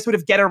as a way to sort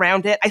of get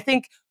around it. I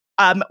think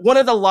one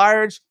of the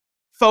large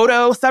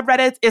photo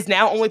subreddits is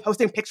now only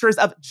posting pictures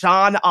of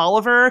John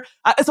Oliver.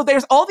 So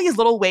there's all these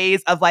little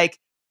ways of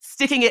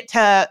sticking it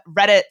to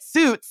Reddit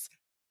suits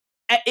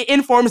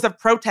in forms of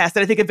protest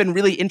that I think have been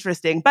really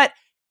interesting. But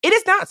it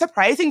is not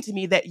surprising to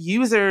me that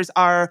users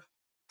are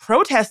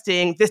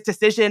protesting this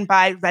decision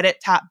by Reddit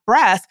top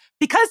brass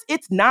because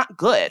it's not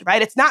good,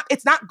 right? It's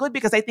not good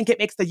because I think it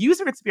makes the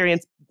user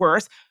experience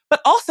worse, but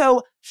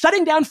also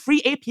shutting down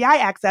free API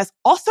access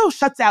also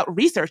shuts out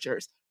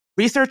researchers.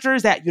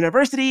 Researchers at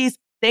universities,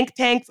 think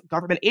tanks,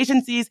 government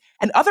agencies,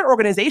 and other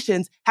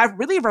organizations have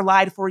really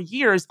relied for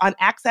years on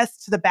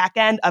access to the back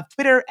end of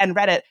Twitter and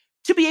Reddit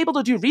to be able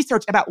to do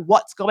research about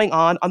what's going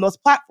on those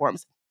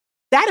platforms.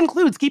 That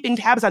includes keeping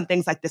tabs on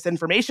things like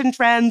disinformation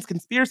trends,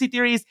 conspiracy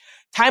theories,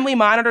 timely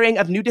monitoring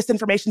of new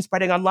disinformation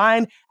spreading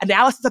online,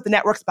 analysis of the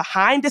networks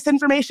behind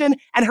disinformation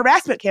and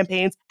harassment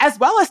campaigns, as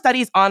well as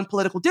studies on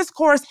political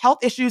discourse, health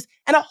issues,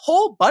 and a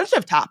whole bunch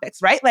of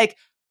topics, right? Like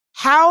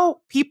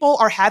how people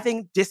are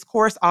having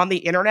discourse on the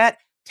internet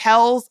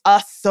tells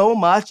us so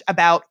much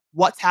about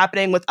what's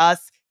happening with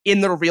us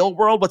in the real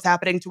world, what's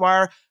happening to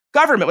our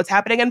government, what's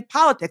happening in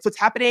politics, what's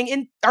happening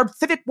in our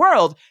civic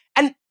world,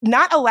 and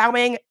not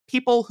allowing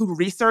people who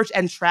research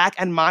and track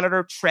and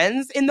monitor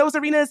trends in those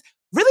arenas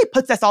really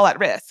puts us all at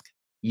risk.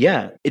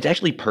 Yeah, it's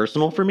actually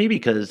personal for me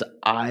because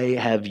I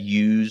have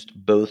used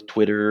both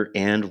Twitter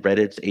and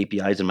Reddit's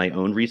APIs in my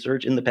own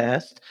research in the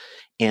past.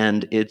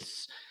 And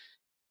it's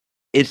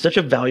such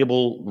a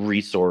valuable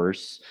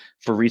resource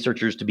for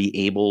researchers to be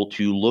able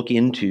to look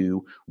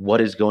into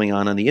what is going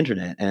on the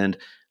internet. And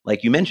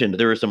like you mentioned,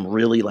 there are some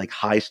really like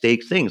high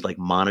stakes things like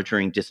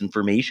monitoring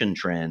disinformation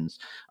trends.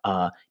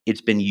 It's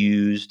been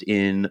used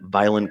in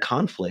violent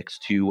conflicts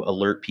to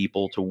alert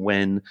people to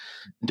when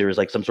there's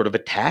like some sort of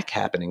attack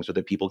happening so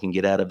that people can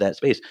get out of that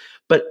space.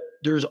 But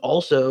there's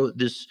also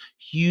this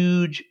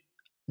huge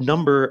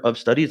number of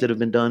studies that have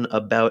been done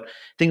about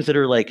things that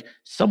are like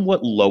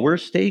somewhat lower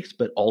stakes,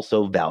 but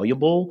also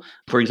valuable.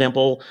 For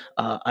example,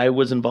 I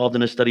was involved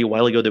in a study a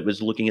while ago that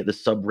was looking at the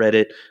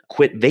subreddit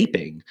Quit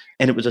Vaping.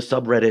 And it was a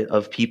subreddit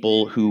of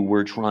people who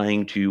were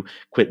trying to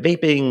quit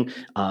vaping.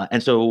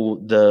 And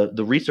so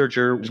the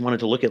researcher just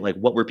wanted to look at like,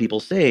 what were people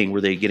saying? Were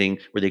they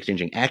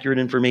exchanging accurate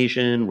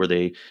information? Was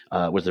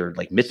there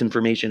like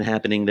misinformation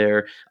happening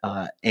there?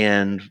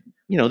 And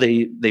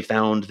they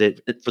found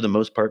that for the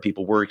most part,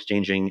 people were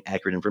exchanging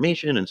accurate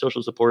information and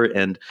social support,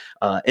 and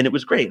it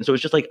was great. And so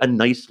it's just like a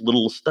nice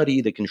little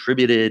study that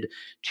contributed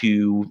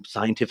to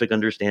scientific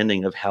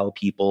understanding of how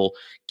people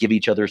give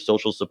each other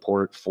social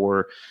support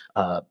for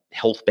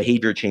health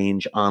behavior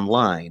change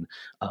online.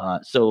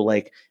 So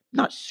like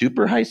not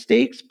super high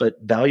stakes, but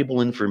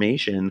valuable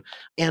information,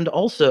 and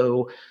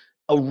also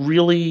a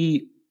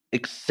really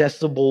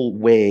accessible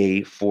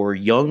way for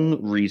young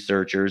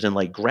researchers and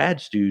like grad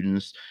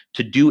students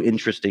to do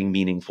interesting,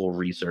 meaningful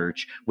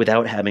research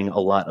without having a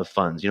lot of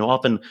funds.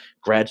 Often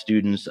grad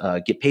students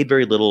get paid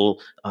very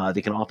little.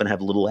 They can often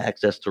have little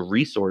access to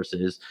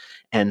resources.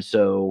 And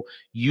so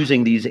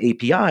using these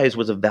APIs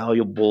was a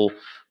valuable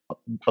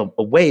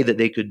a way that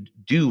they could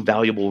do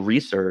valuable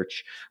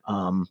research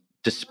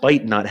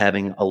despite not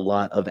having a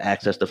lot of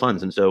access to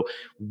funds. And so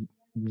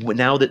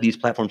now that these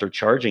platforms are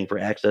charging for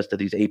access to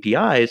these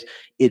APIs,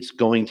 it's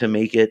going to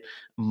make it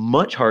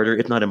much harder,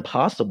 if not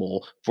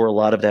impossible, for a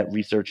lot of that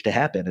research to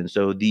happen. And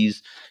so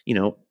these,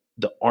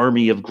 the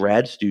army of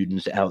grad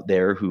students out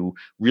there who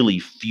really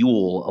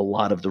fuel a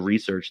lot of the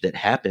research that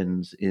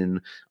happens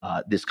in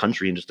this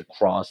country and just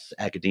across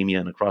academia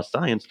and across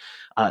science,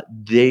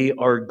 they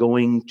are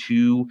going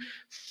to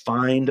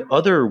find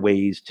other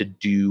ways to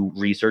do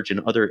research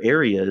in other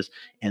areas.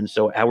 And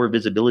so our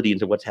visibility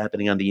into what's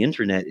happening on the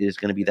internet is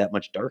going to be that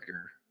much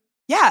darker.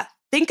 Yeah,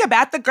 think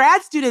about the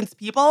grad students,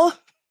 people.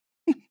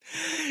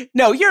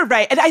 No, you're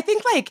right. And I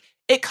think like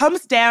it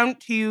comes down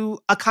to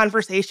a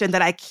conversation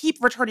that I keep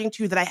returning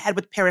to that I had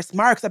with Paris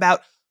Marx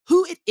about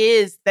who it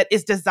is that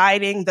is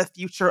designing the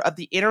future of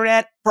the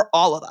internet for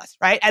all of us,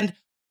 right? And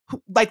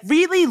like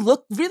really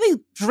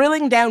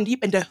drilling down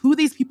deep into who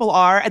these people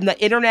are and the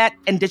internet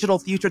and digital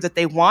future that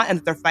they want and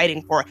that they're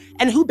fighting for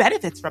and who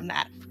benefits from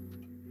that.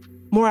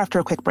 More after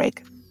a quick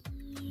break.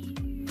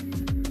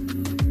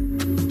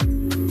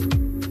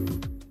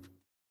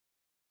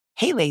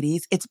 Hey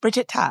ladies, it's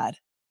Bridget Todd.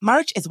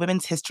 March is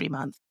Women's History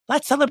Month.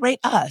 Let's celebrate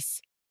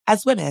us.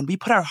 As women, we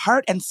put our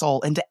heart and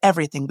soul into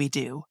everything we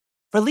do.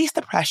 Release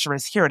the Pressure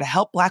is here to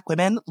help Black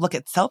women look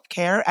at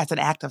self-care as an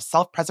act of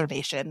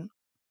self-preservation.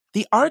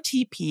 The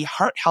RTP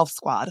Heart Health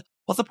Squad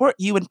will support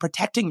you in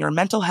protecting your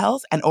mental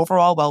health and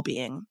overall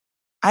well-being.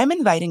 I'm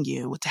inviting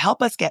you to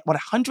help us get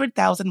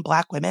 100,000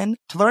 Black women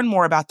to learn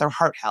more about their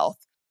heart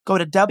health. Go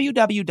to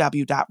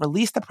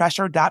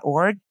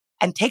www.releasethepressure.org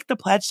and take the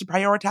pledge to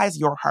prioritize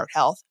your heart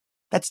health.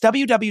 That's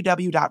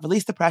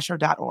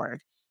www.releasethepressure.org.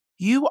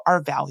 You are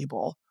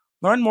valuable.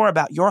 Learn more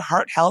about your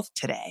heart health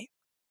today.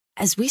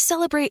 As we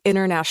celebrate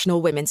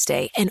International Women's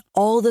Day and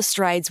all the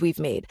strides we've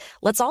made,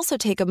 let's also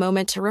take a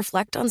moment to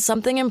reflect on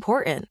something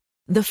important: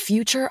 the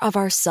future of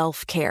our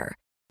self-care.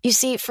 You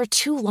see, for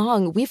too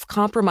long, we've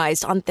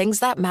compromised on things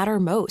that matter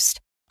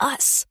most,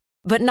 us.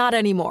 But not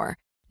anymore.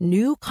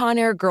 New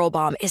Conair Girl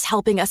Bomb is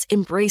helping us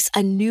embrace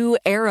a new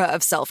era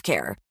of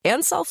self-care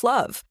and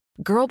self-love.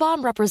 Girl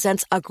Bomb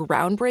represents a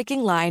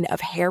groundbreaking line of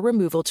hair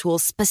removal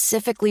tools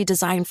specifically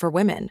designed for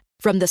women.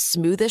 From the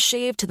smoothest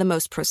shave to the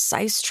most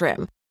precise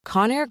trim,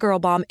 Conair Girl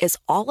Bomb is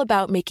all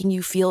about making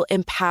you feel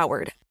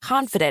empowered,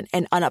 confident,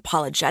 and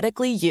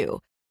unapologetically you.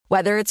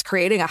 Whether it's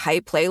creating a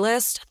hype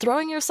playlist,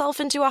 throwing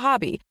yourself into a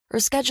hobby, or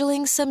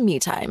scheduling some me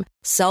time,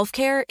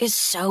 self-care is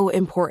so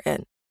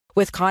important.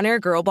 With Conair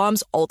Girl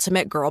Bomb's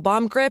ultimate Girl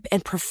Bomb grip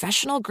and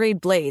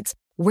professional-grade blades,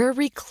 we're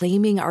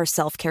reclaiming our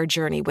self-care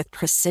journey with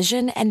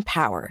precision and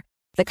power.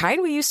 The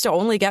kind we used to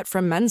only get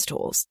from men's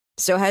tools.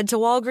 So head to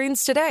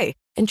Walgreens today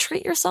and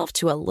treat yourself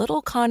to a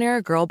little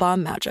Conair Girl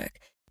Bomb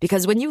magic.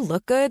 Because when you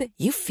look good,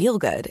 you feel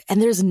good, and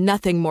there's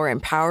nothing more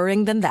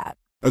empowering than that.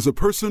 As a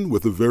person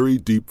with a very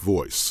deep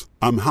voice,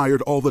 I'm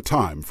hired all the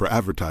time for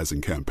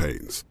advertising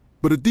campaigns.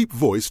 But a deep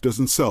voice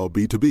doesn't sell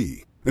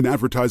B2B, and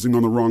advertising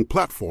on the wrong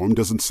platform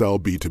doesn't sell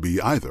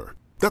B2B either.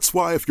 That's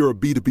why if you're a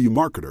B2B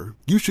marketer,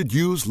 you should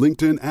use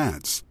LinkedIn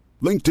ads.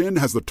 LinkedIn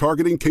has the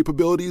targeting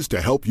capabilities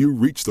to help you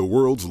reach the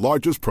world's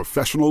largest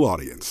professional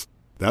audience.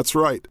 That's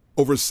right,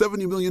 over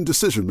 70 million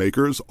decision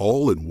makers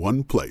all in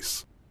one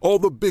place. All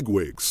the big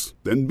wigs,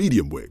 then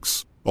medium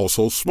wigs,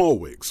 also small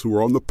wigs who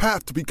are on the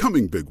path to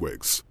becoming big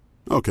wigs.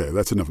 Okay,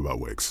 that's enough about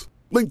wigs.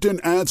 LinkedIn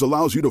ads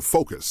allows you to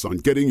focus on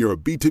getting your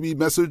B2B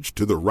message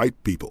to the right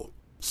people.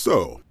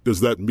 So, does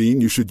that mean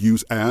you should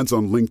use ads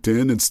on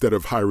LinkedIn instead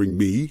of hiring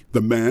me,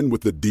 the man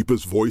with the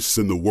deepest voice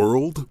in the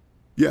world?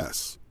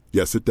 Yes.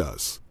 Yes, it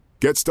does.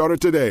 Get started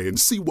today and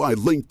see why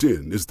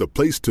LinkedIn is the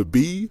place to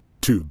be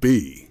to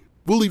be.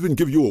 We'll even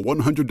give you a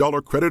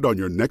 $100 credit on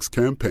your next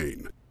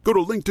campaign. Go to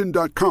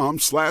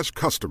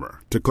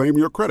linkedin.com/customer to claim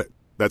your credit.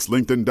 That's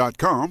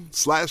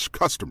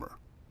linkedin.com/customer.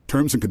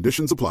 Terms and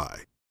conditions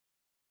apply.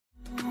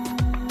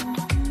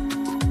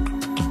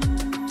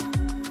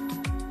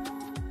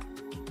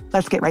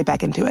 Let's get right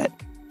back into it.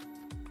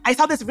 I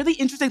saw this really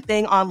interesting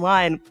thing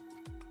online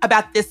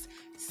about this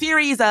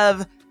series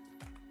of,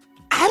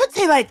 I would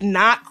say, like,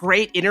 not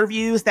great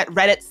interviews that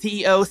Reddit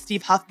CEO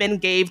Steve Huffman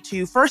gave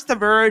to first The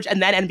Verge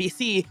and then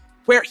NBC,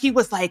 where he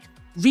was like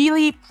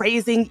really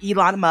praising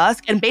Elon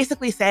Musk and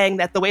basically saying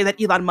that the way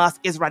that Elon Musk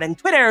is running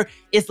Twitter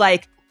is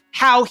like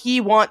how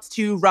he wants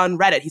to run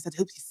Reddit. He said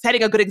he's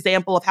setting a good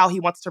example of how he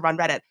wants to run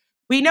Reddit.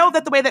 We know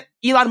that the way that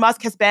Elon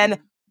Musk has been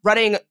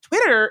running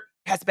Twitter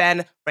has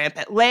been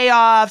rampant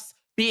layoffs,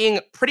 being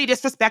pretty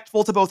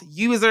disrespectful to both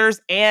users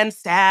and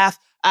staff.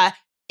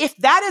 If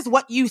that is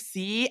what you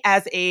see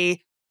as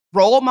a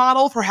role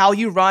model for how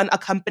you run a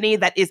company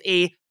that is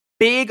a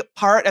big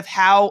part of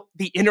how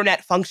the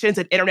internet functions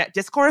and internet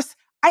discourse,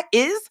 I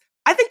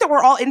think that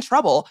we're all in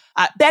trouble.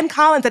 Ben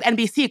Collins at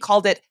NBC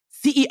called it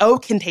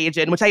CEO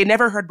contagion, which I had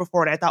never heard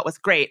before and I thought was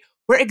great,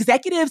 where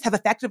executives have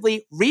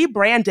effectively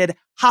rebranded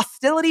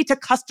hostility to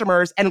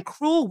customers and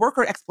cruel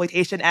worker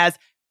exploitation as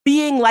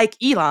being like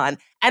Elon.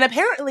 And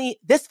apparently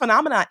this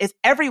phenomena is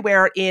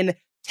everywhere in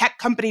tech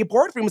company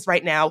boardrooms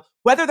right now,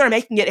 whether they're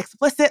making it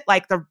explicit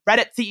like the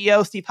Reddit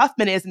CEO Steve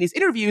Huffman is in these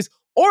interviews,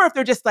 or if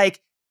they're just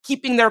like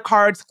keeping their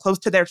cards close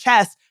to their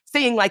chest,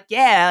 saying like,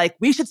 yeah, like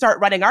we should start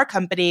running our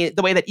company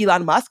the way that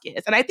Elon Musk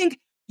is. And I think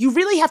you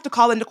really have to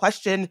call into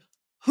question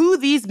who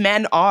these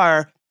men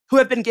are who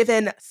have been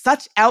given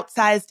such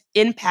outsized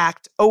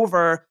impact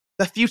over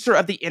the future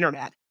of the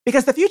internet.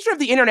 Because the future of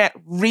the internet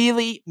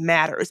really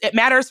matters. It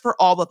matters for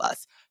all of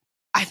us.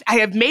 I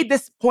have made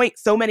this point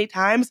so many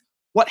times.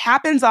 What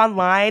happens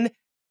online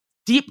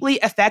deeply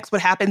affects what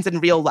happens in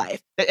real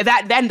life.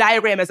 That Venn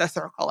diagram is a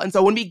circle. And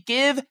so when we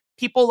give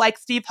people like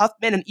Steve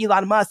Huffman and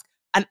Elon Musk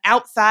an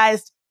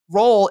outsized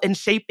role in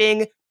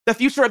shaping the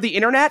future of the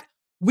internet,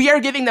 we are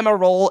giving them a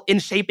role in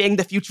shaping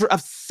the future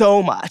of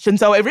so much. And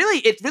so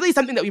it's really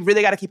something that we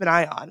really got to keep an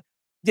eye on.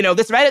 You know,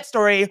 this Reddit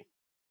story,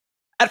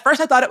 at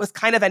first I thought it was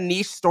kind of a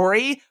niche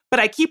story, but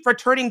I keep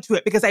returning to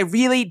it because I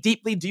really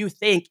deeply do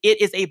think it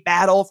is a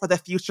battle for the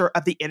future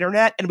of the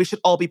internet, and we should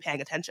all be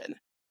paying attention.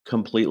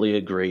 Completely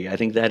agree. I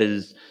think that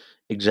is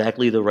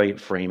exactly the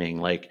right framing.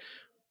 Like,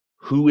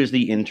 who is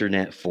the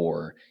internet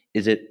for?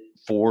 Is it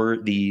for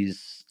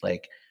these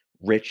like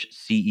rich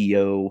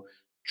CEO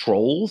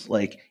trolls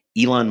like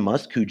Elon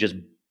Musk who just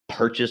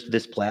purchased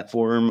this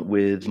platform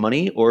with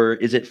money? Or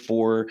is it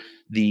for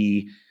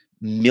the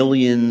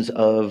millions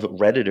of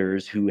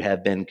Redditors who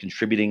have been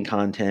contributing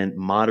content,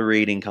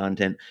 moderating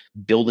content,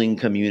 building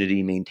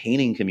community,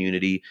 maintaining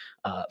community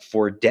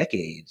for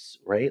decades,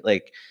 right?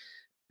 Like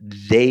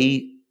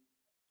the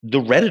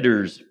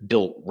Redditors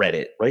built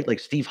Reddit, right? Like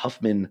Steve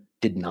Huffman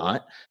did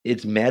not.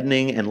 It's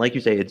maddening, and like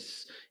you say,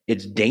 it's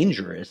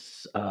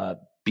dangerous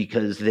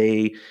because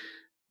in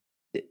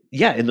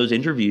those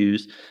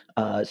interviews,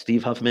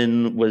 Steve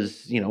Huffman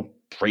was,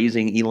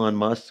 praising Elon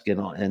Musk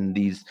and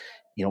these,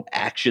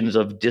 actions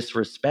of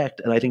disrespect.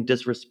 And I think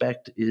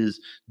disrespect is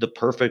the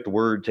perfect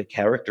word to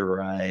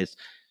characterize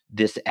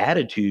this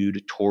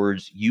attitude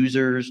towards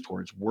users,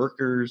 towards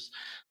workers.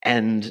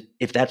 And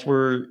if that's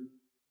where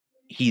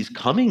he's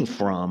coming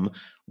from,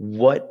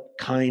 what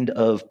kind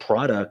of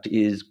product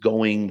is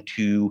going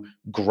to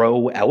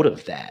grow out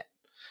of that?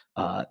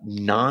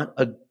 Not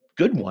a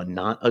good one,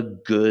 not a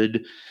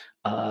good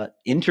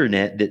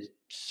internet that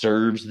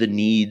serves the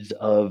needs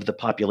of the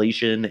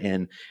population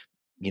and,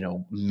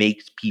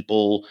 makes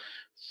people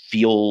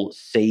feel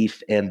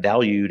safe and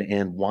valued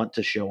and want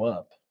to show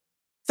up.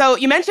 So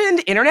you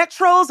mentioned internet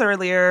trolls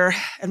earlier,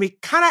 and we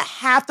kind of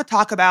have to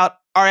talk about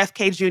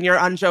RFK Jr.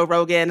 on Joe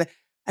Rogan.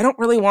 I don't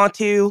really want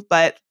to,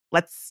 but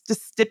let's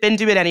just dip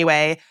into it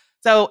anyway.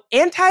 So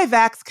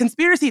anti-vax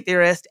conspiracy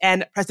theorist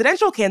and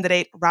presidential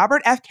candidate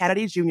Robert F.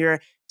 Kennedy Jr.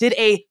 did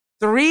a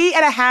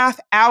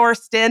 3.5-hour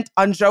stint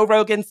on Joe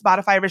Rogan's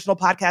Spotify original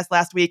podcast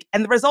last week,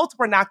 and the results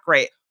were not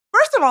great.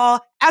 First of all,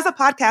 as a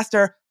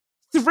podcaster,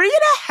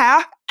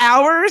 3.5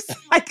 hours?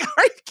 Like,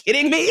 are you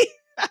kidding me?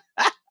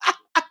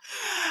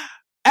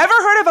 Ever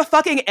heard of a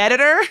fucking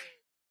editor?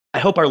 I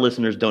hope our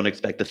listeners don't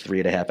expect a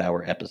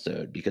 3.5-hour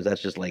episode, because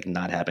that's just like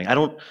not happening.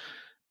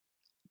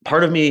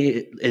 Part of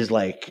me is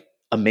like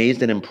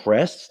amazed and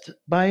impressed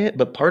by it,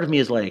 but part of me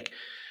is like,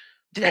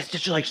 that's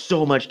just like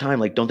so much time.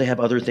 Like, don't they have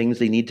other things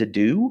they need to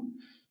do?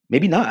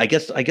 Maybe not. I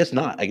guess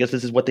not. I guess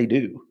this is what they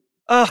do.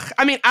 Ugh.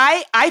 I mean,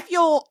 I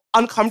feel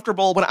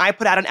uncomfortable when I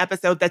put out an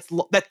episode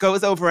that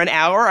goes over an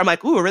hour. I'm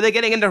like, ooh, are they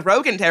getting into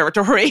Rogan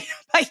territory?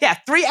 But yeah,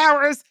 3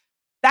 hours.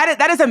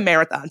 That is a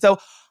marathon. So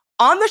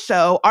on the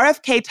show,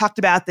 RFK talked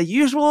about the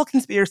usual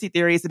conspiracy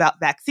theories about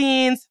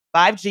vaccines,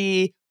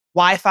 5G,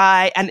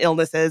 Wi-Fi, and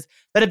illnesses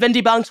that have been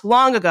debunked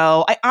long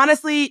ago. I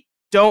honestly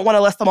don't want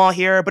to list them all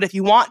here, but if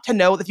you want to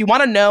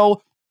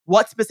know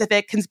what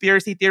specific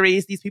conspiracy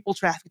theories these people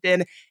trafficked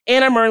in,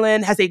 Anna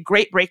Merlin has a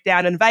great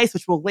breakdown in Vice,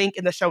 which we'll link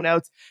in the show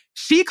notes.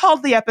 She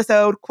called the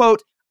episode,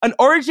 quote, an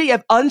orgy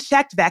of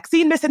unchecked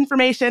vaccine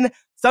misinformation,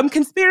 some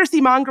conspiracy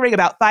mongering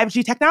about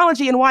 5G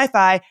technology and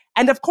Wi-Fi,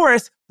 and of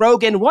course,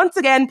 Rogan once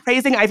again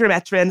praising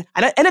ivermectin,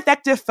 an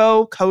ineffective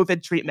faux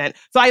COVID treatment.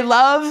 So I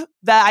love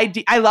the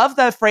idea. I love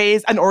the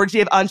phrase, an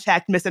orgy of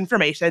unchecked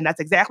misinformation. That's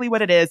exactly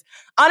what it is.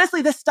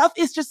 Honestly, this stuff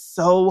is just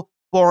so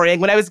boring.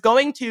 When I was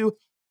going to,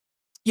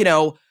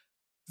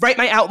 write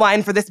my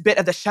outline for this bit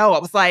of the show, I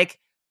was like,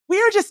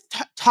 we're just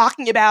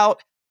talking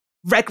about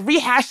like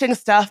rehashing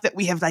stuff that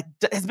we have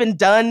has been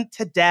done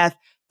to death.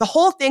 The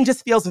whole thing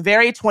just feels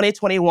very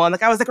 2021.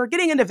 Like I was like, we're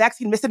getting into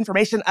vaccine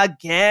misinformation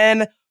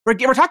again. We're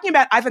talking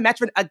about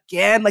ivermectin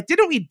again. Like,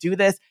 didn't we do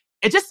this?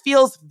 It just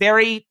feels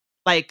very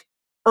like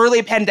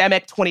early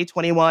pandemic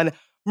 2021.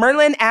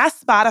 Merlin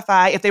asked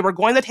Spotify if they were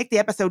going to take the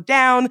episode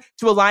down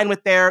to align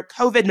with their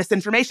COVID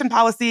misinformation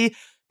policy.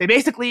 They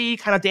basically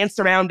kind of danced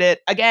around it.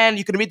 Again,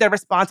 you can read their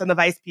response on the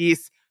Vice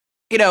piece.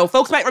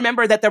 Folks might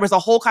remember that there was a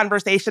whole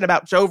conversation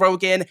about Joe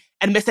Rogan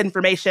and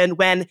misinformation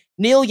when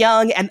Neil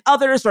Young and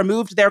others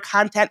removed their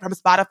content from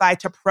Spotify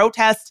to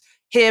protest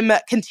him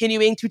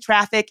continuing to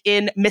traffic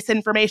in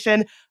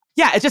misinformation.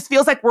 Yeah, it just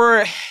feels like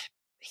we're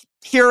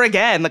here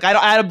again. Like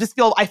I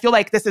feel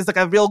like this is like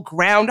a real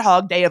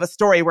Groundhog Day of a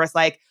story where it's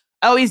like,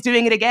 oh, he's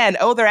doing it again.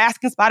 Oh, they're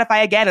asking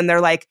Spotify again, and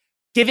they're like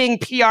giving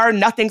PR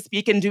nothing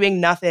speak and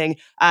doing nothing.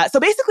 So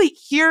basically,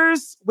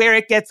 here's where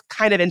it gets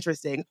kind of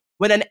interesting.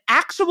 When an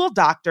actual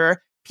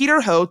doctor, Peter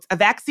Hotez, a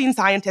vaccine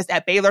scientist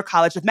at Baylor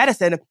College of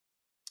Medicine,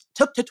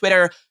 took to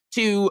Twitter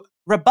to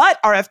rebut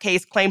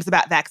RFK's claims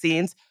about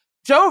vaccines,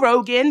 Joe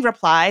Rogan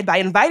replied by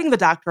inviting the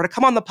doctor to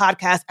come on the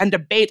podcast and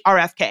debate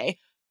RFK.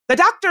 The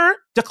doctor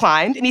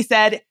declined, and he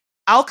said,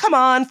 I'll come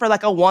on for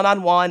like a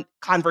one-on-one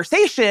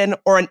conversation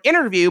or an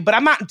interview, but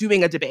I'm not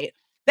doing a debate.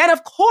 Then,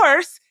 of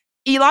course,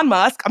 Elon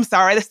Musk, I'm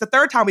sorry, this is the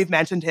third time we've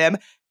mentioned him,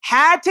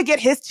 had to get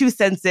his 2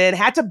 cents in,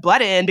 had to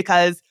butt in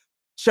because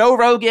Joe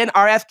Rogan,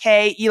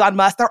 RFK, Elon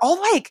Musk, they're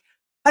all like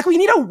we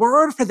need a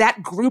word for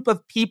that group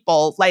of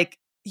people. Like,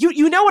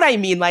 you know what I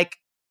mean? Like,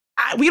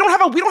 we don't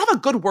have a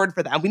good word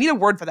for them. We need a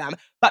word for them.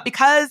 But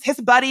because his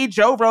buddy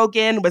Joe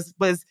Rogan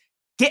was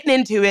getting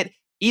into it,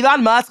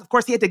 Elon Musk, of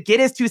course, he had to get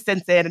his 2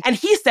 cents in. And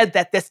he said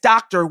that this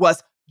doctor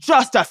was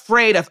just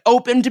afraid of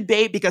open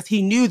debate because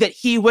he knew that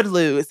he would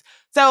lose.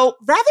 So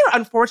rather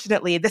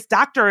unfortunately, this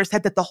doctor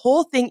said that the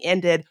whole thing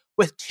ended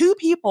with 2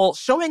 people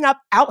showing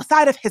up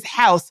outside of his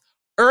house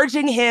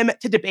urging him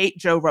to debate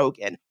Joe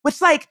Rogan, which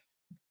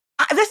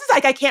this is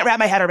like, I can't wrap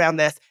my head around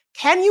this.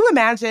 Can you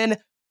imagine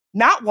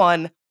not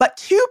 1, but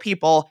 2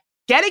 people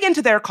getting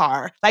into their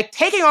car, like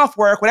taking off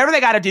work, whatever they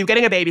got to do,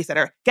 getting a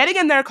babysitter, getting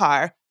in their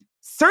car,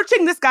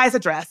 searching this guy's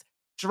address,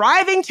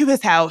 driving to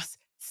his house,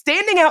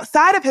 standing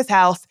outside of his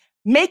house,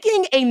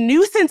 making a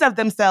nuisance of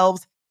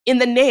themselves in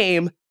the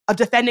name of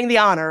defending the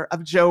honor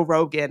of Joe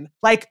Rogan?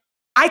 Like,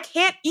 I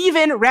can't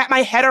even wrap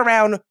my head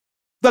around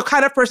the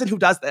kind of person who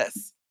does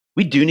this.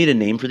 We do need a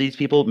name for these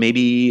people.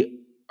 Maybe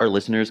our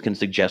listeners can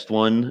suggest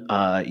one.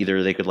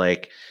 Either they could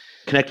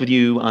connect with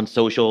you on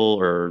social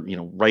or,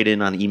 write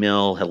in on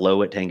email,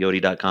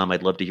 hello@tangoti.com.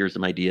 I'd love to hear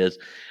some ideas.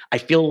 I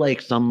feel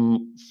like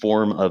some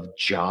form of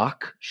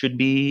jock should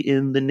be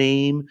in the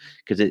name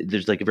because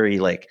there's a very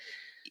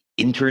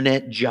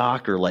internet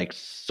jock or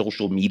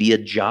social media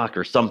jock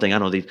or something. I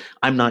don't know.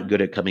 I'm not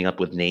good at coming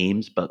up with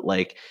names, but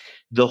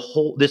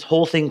this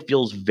whole thing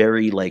feels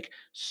very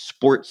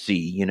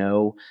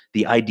sportsy,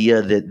 the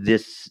idea that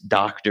this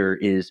doctor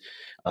is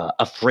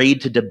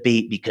afraid to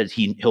debate because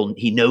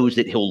he knows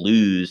that he'll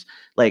lose.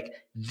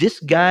 this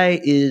guy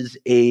is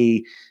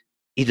he's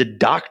a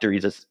doctor,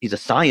 he's a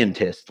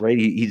scientist, right?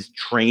 He's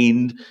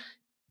trained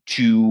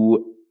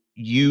to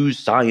use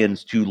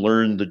science to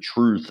learn the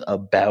truth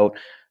about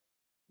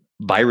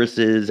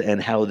viruses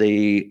and how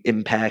they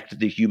impact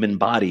the human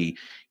body.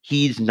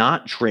 He's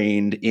not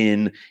trained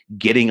in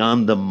getting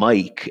on the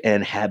mic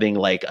and having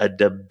like a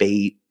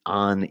debate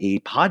on a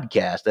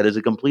podcast. That is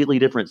a completely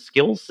different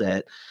skill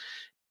set.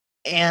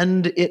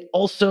 And it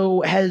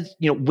also has,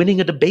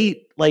 winning a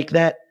debate like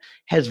that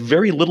has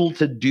very little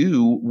to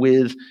do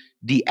with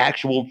the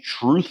actual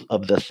truth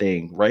of the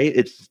thing, right?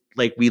 It's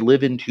like we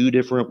live in two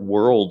different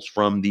worlds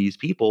from these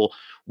people,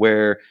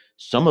 where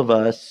some of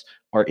us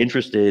are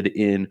interested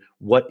in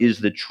what is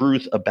the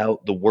truth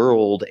about the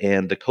world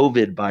and the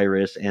COVID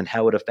virus and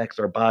how it affects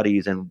our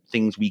bodies and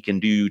things we can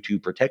do to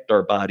protect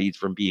our bodies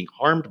from being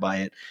harmed by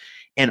it.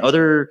 And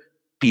other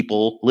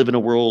people live in a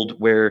world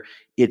where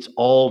it's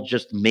all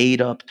just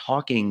made up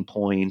talking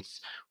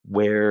points,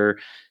 where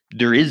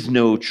there is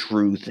no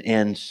truth,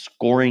 and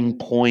scoring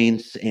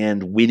points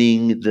and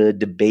winning the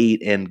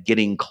debate and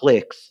getting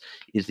clicks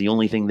is the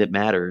only thing that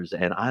matters.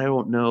 And I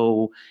don't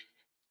know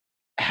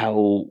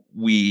how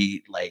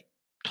we like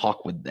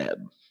talk with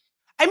them.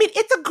 I mean,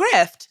 it's a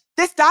grift.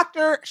 This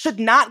doctor should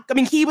not, I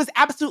mean, he was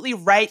absolutely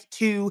right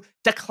to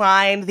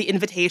decline the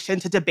invitation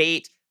to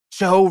debate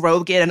Joe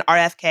Rogan and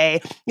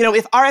RFK.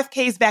 If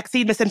RFK's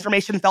vaccine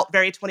misinformation felt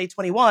very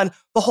 2021,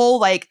 the whole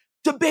like,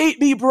 debate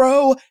me,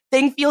 bro,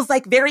 thing feels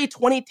like very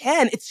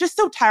 2010. It's just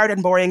so tired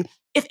and boring.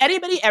 If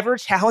anybody ever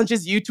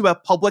challenges you to a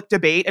public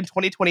debate in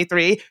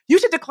 2023, you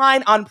should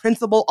decline on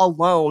principle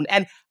alone.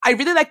 And I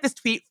really like this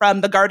tweet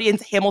from The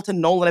Guardian's Hamilton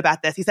Nolan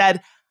about this. He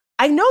said,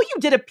 I know you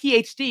did a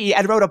PhD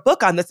and wrote a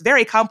book on this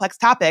very complex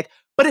topic,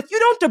 but if you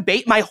don't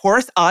debate my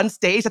horse on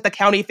stage at the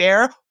county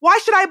fair, why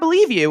should I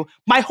believe you?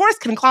 My horse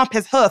can clomp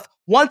his hoof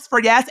once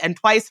for yes and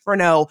twice for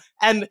no.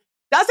 And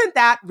doesn't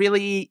that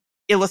really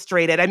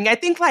illustrate it? I mean, I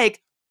think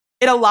like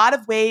in a lot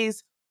of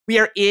ways, we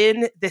are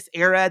in this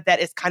era that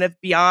is kind of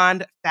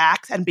beyond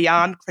facts and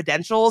beyond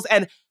credentials.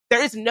 And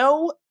there is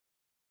no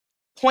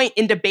point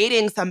in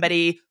debating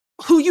somebody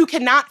who you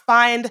cannot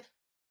find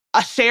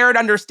a shared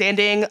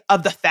understanding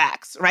of the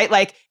facts, right?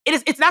 Like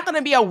it's not going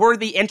to be a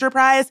worthy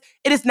enterprise.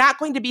 It is not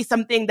going to be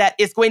something that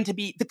is going to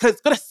be, because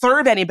it's going to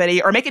serve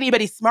anybody or make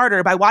anybody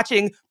smarter by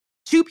watching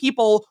two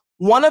people,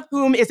 one of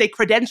whom is a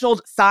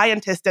credentialed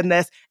scientist in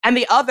this, and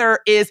the other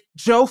is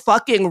Joe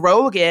fucking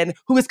Rogan,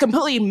 who is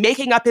completely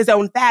making up his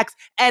own facts.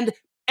 And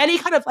any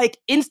kind of like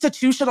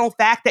institutional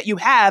fact that you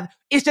have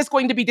is just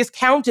going to be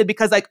discounted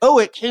because like, oh,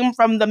 it came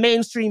from the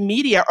mainstream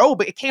media. Oh,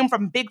 but it came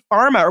from big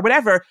pharma or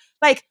whatever.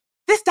 Like,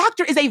 this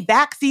doctor is a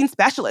vaccine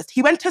specialist.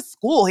 He went to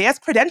school. He has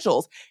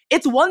credentials.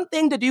 It's one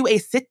thing to do a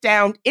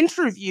sit-down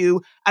interview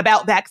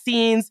about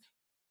vaccines,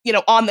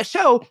 on the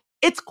show.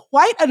 It's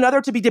quite another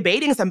to be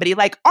debating somebody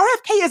like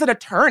RFK is an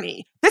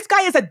attorney. This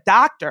guy is a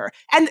doctor.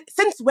 And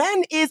since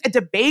when is a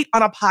debate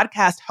on a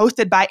podcast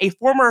hosted by a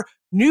former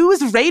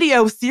news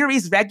radio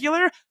series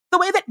regular the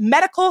way that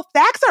medical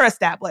facts are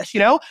established?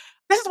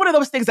 This is one of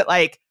those things that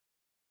like,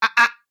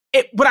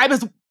 when I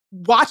was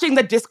watching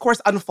the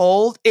discourse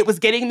unfold, it was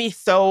getting me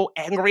so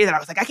angry that I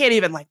was like, I can't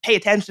even like pay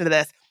attention to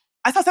this.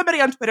 I saw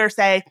somebody on Twitter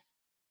say,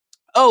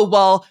 oh,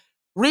 well,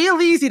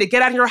 real easy to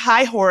get on your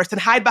high horse and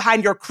hide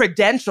behind your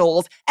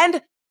credentials.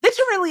 And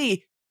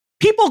literally,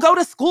 people go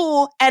to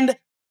school and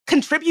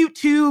contribute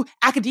to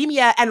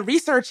academia and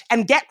research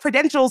and get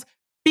credentials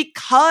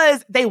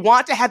because they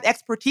want to have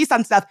expertise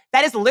on stuff.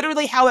 That is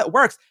literally how it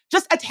works.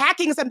 Just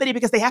attacking somebody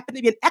because they happen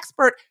to be an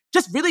expert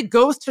just really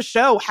goes to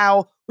show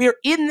how we're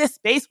in this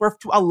space where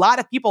to a lot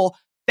of people,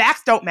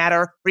 facts don't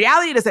matter,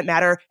 reality doesn't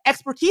matter,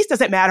 expertise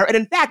doesn't matter, and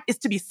in fact, is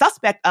to be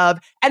suspect of,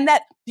 and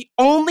that the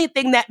only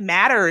thing that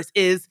matters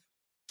is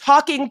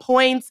talking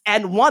points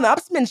and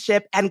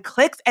one-upsmanship and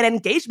clicks and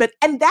engagement.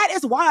 And that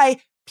is why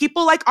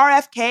people like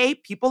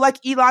RFK, people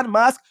like Elon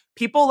Musk,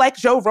 people like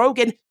Joe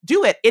Rogan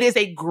do it. It is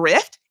a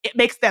grift. It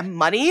makes them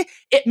money.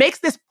 It makes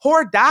this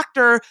poor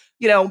doctor,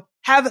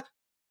 have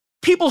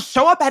people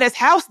show up at his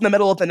house in the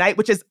middle of the night,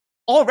 which is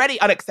already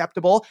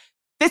unacceptable.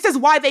 This is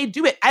why they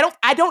do it.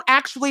 I don't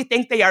actually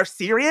think they are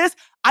serious.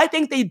 I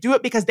think they do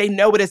it because they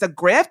know it is a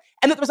grift.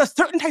 And that there's a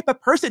certain type of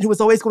person who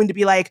is always going to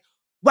be like,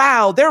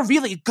 wow, they're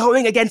really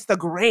going against the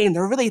grain.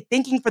 They're really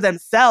thinking for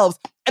themselves.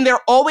 And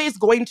they're always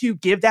going to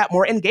give that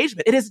more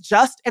engagement. It is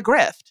just a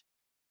grift.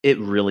 It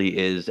really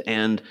is.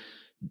 And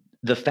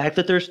the fact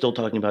that they're still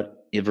talking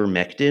about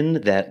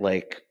ivermectin, that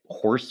like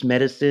horse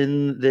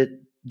medicine that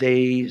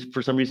they,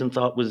 for some reason,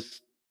 thought was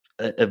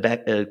a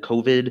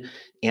COVID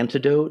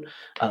antidote,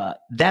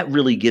 that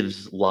really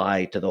gives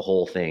lie to the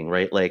whole thing,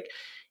 right? Like,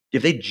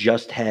 if they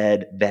just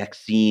had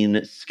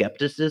vaccine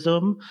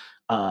skepticism,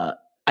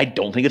 I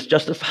don't think it's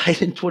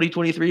justified in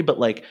 2023, but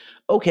like,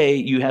 okay,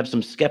 you have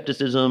some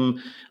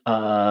skepticism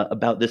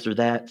about this or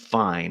that,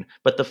 fine.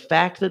 But the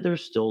fact that they're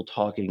still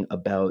talking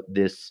about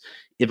this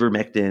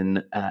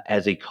ivermectin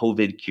as a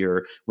COVID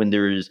cure when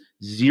there is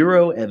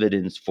zero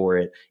evidence for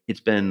it, it's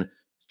been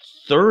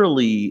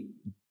thoroughly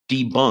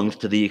debunked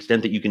to the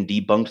extent that you can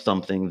debunk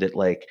something that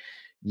like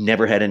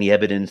never had any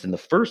evidence in the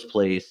first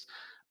place,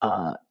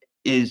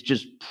 is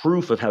just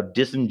proof of how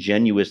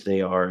disingenuous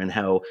they are and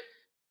how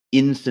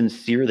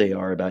insincere they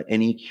are about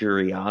any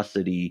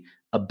curiosity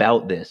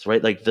about this,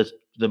 right? Like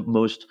the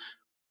most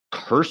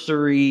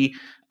cursory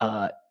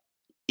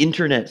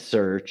internet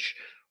search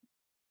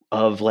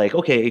of like,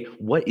 okay,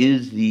 what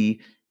is the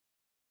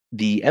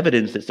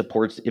evidence that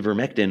supports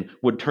ivermectin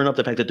would turn up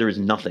the fact that there is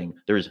nothing.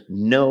 There is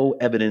no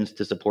evidence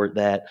to support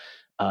that.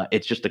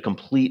 It's just a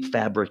complete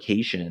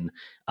fabrication.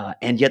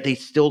 And yet they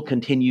still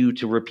continue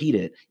to repeat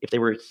it. If they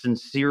were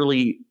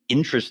sincerely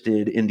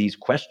interested in these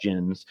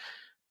questions,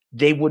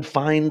 they would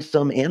find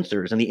some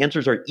answers. And the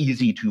answers are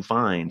easy to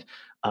find.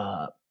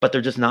 But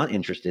they're just not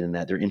interested in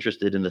that. They're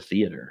interested in the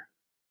theater.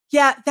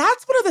 Yeah,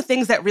 that's one of the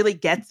things that really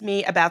gets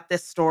me about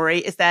this story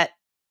is that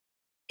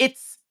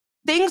it's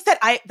things that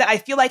I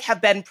feel like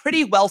have been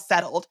pretty well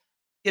settled.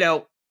 You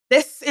know,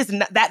 this is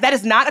not, that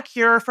is not a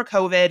cure for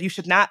COVID. You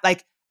should not,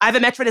 like,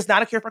 ivermectin is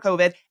not a cure for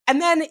COVID.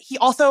 And then he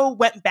also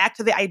went back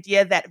to the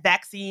idea that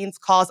vaccines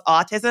cause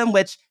autism,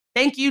 which,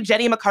 thank you,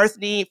 Jenny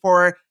McCarthy,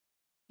 for,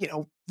 you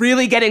know,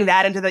 really getting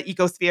that into the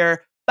ecosphere.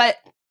 But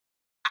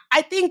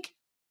I think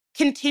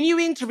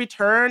continuing to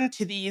return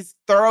to these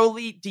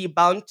thoroughly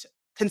debunked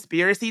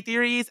conspiracy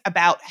theories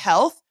about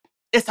health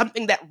is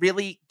something that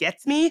really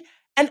gets me.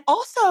 And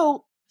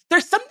also,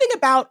 there's something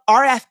about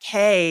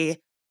RFK,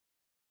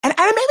 and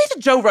maybe to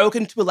Joe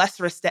Rogan to a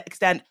lesser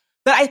extent,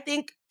 that I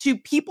think to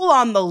people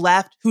on the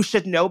left who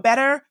should know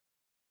better,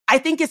 I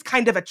think is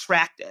kind of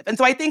attractive. And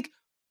so I think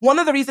one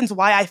of the reasons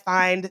why I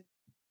find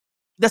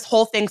this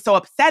whole thing so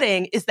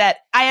upsetting is that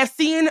I have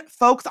seen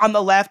folks on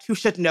the left who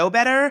should know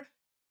better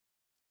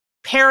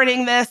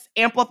parroting this,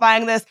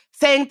 amplifying this,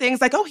 saying things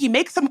like, oh, he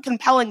makes some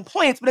compelling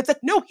points, but it's like,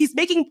 no, he's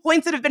making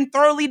points that have been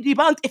thoroughly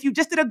debunked. If you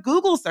just did a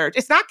Google search,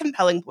 it's not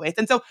compelling points.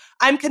 And so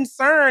I'm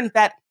concerned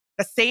that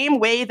the same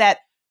way that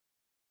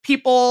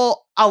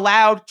people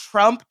allowed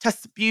Trump to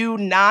spew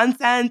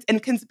nonsense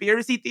and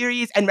conspiracy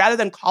theories, and rather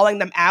than calling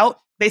them out,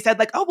 they said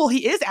like, oh, well,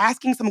 he is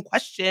asking some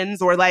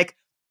questions, or like,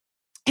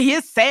 he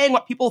is saying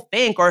what people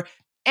think, or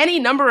any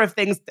number of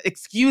things,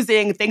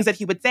 excusing things that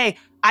he would say.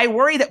 I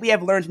worry that we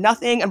have learned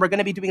nothing, and we're going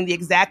to be doing the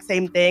exact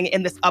same thing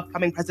in this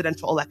upcoming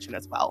presidential election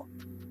as well.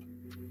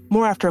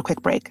 More after a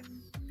quick break.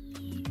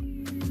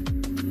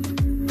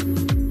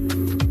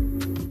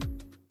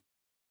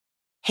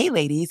 Hey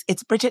ladies,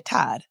 it's Bridget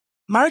Todd.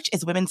 March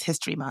is Women's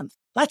History Month.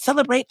 Let's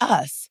celebrate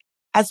us.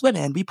 As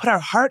women, we put our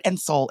heart and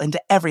soul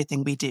into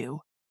everything we do.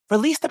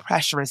 Release the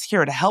Pressure is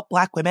here to help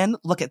Black women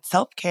look at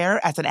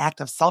self-care as an act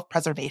of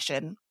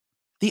self-preservation.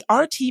 The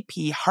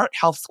RTP Heart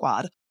Health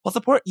Squad will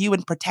support you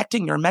in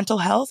protecting your mental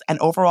health and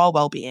overall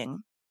well-being.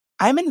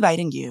 I'm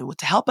inviting you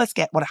to help us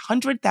get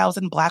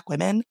 100,000 Black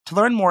women to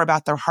learn more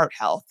about their heart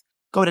health.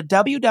 Go to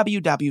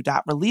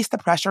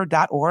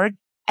www.releasethepressure.org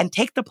and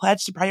take the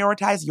pledge to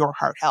prioritize your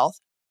heart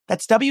health.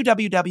 That's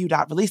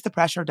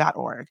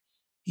www.releasethepressure.org.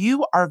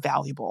 You are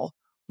valuable.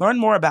 Learn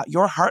more about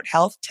your heart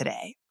health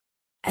today.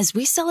 As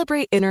we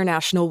celebrate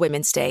International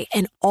Women's Day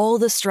and all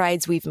the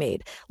strides we've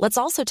made, let's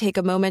also take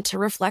a moment to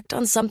reflect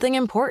on something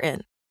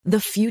important: the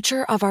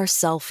future of our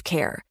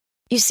self-care.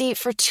 You see,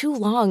 for too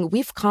long,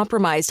 we've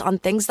compromised on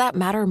things that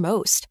matter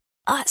most,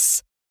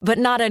 us. But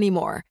not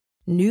anymore.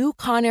 New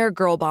Conair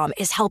Girl Bomb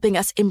is helping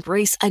us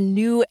embrace a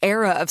new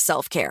era of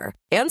self-care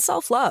and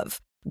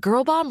self-love.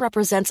 Girl Bomb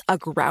represents a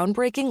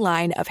groundbreaking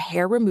line of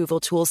hair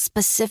removal tools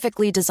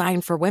specifically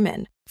designed for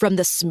women. From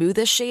the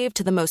smoothest shave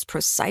to the most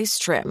precise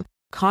trim,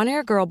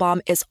 Conair Girl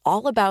Bomb is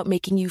all about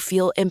making you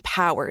feel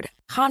empowered,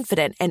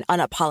 confident, and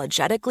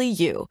unapologetically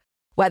you.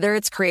 Whether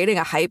it's creating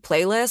a hype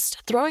playlist,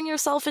 throwing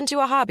yourself into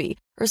a hobby,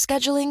 or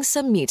scheduling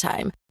some me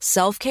time,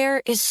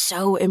 self-care is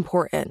so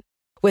important.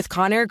 With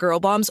Conair Girl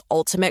Bomb's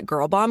ultimate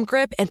Girl Bomb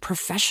grip and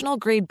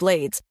professional-grade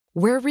blades,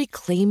 we're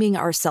reclaiming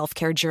our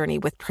self-care journey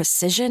with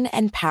precision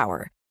and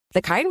power,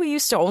 the kind we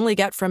used to only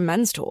get from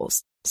men's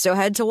tools. So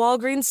head to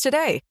Walgreens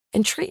today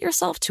and treat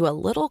yourself to a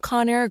little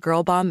Conair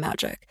Girl Bomb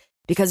magic.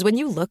 Because when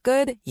you look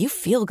good, you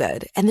feel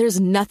good, and there's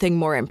nothing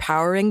more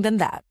empowering than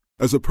that.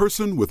 As a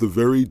person with a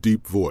very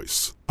deep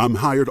voice, I'm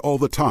hired all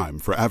the time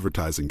for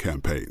advertising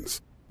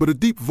campaigns. But a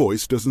deep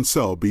voice doesn't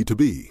sell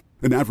B2B,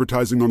 and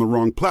advertising on the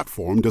wrong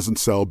platform doesn't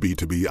sell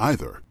B2B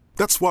either.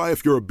 That's why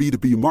if you're a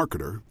B2B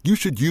marketer, you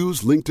should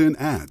use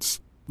LinkedIn ads.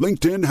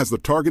 LinkedIn has the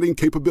targeting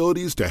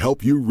capabilities to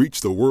help you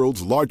reach the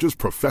world's largest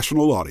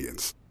professional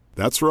audience.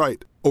 That's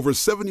right, over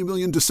 70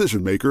 million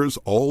decision makers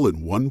all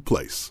in one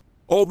place.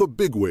 All the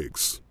big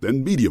wigs,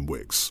 then medium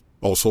wigs,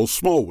 also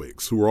small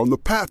wigs who are on the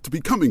path to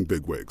becoming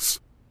big wigs.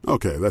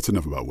 Okay, that's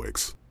enough about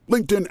wigs.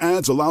 LinkedIn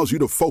ads allows you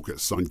to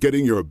focus on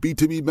getting your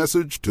B2B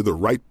message to the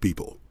right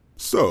people.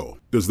 So,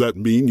 does that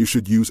mean you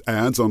should use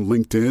ads on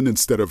LinkedIn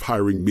instead of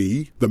hiring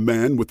me, the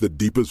man with the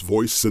deepest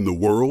voice in the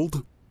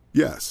world?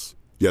 Yes.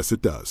 Yes,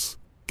 it does.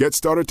 Get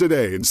started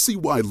today and see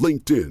why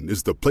LinkedIn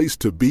is the place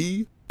to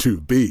be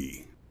to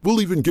be.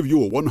 We'll even give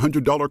you a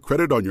 $100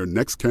 credit on your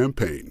next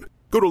campaign.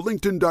 Go to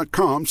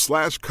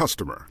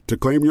linkedin.com/customer to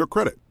claim your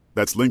credit.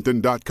 That's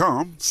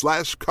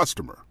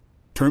linkedin.com/customer.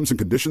 Terms and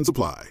conditions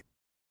apply.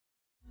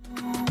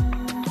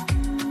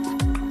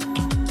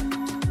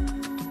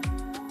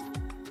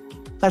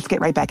 Let's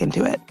get right back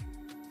into it.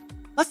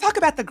 Let's talk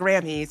about the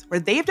Grammys, where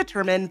they've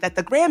determined that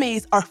the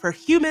Grammys are for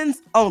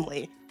humans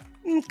only.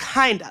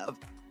 Kind of.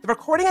 The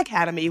Recording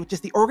Academy, which is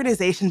the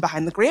organization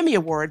behind the Grammy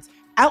Awards,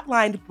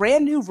 outlined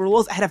brand new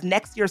rules ahead of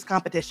next year's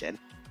competition.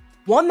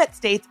 One that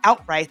states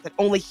outright that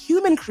only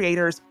human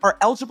creators are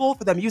eligible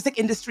for the music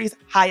industry's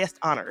highest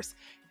honors.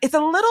 It's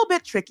a little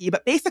bit tricky,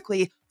 but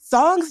basically,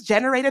 songs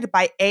generated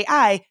by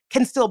AI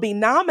can still be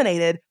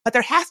nominated, but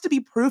there has to be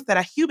proof that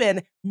a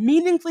human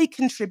meaningfully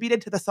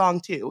contributed to the song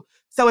too.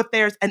 So if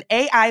there's an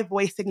AI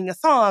voice singing a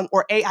song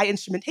or AI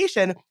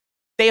instrumentation,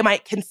 they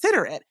might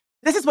consider it.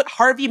 This is what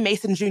Harvey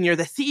Mason Jr.,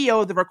 the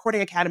CEO of the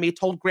Recording Academy,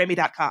 told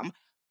Grammy.com.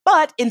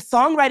 But in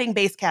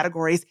songwriting-based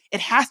categories, it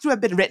has to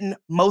have been written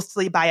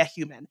mostly by a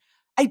human.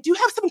 I do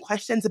have some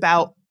questions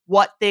about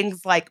what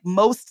things like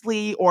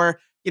mostly or,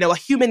 a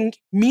human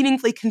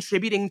meaningfully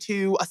contributing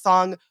to a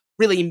song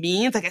really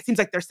means. Like, it seems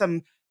like there's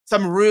some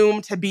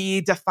room to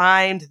be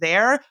defined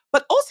there.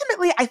 But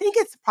ultimately, I think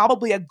it's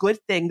probably a good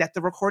thing that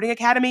the Recording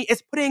Academy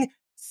is putting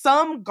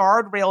some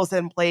guardrails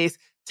in place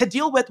to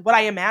deal with what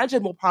I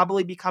imagine will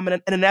probably become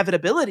an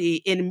inevitability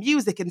in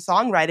music and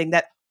songwriting,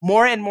 that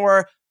more and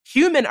more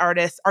human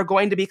artists are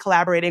going to be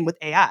collaborating with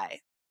AI.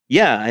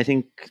 Yeah, I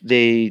think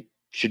they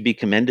should be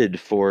commended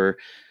for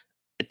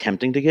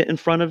attempting to get in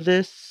front of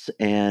this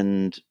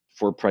and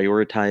for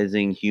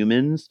prioritizing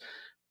humans.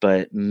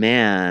 But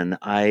man,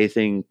 I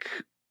think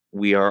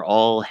we are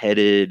all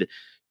headed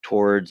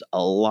towards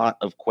a lot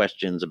of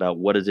questions about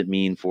what does it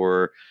mean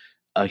for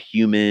a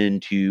human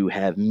to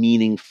have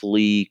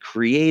meaningfully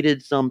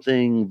created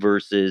something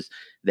versus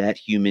that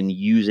human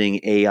using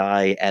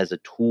AI as a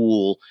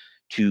tool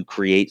to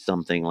create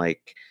something.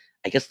 Like,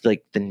 I guess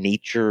like the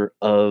nature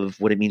of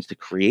what it means to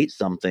create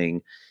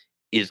something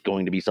is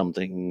going to be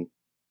something,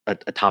 a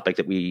topic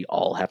that we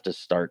all have to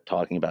start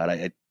talking about.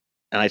 And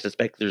I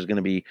suspect there's going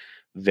to be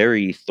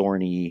very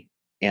thorny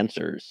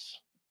answers.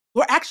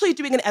 We're actually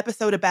doing an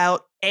episode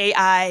about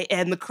AI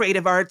and the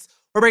creative arts,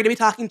 where we're going to be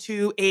talking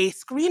to a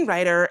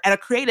screenwriter and a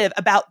creative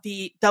about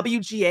the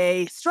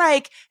WGA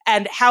strike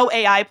and how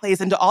AI plays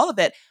into all of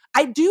it.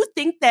 I do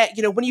think that,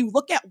 when you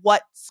look at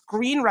what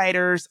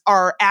screenwriters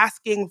are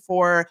asking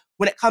for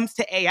when it comes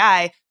to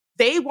AI,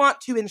 they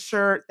want to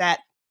ensure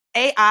that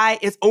AI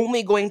is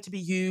only going to be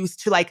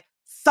used to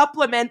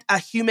supplement a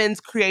human's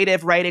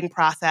creative writing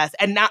process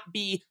and not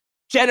be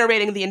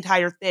generating the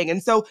entire thing.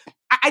 And so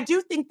I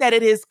do think that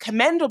it is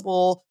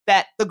commendable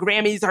that the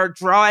Grammys are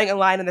drawing a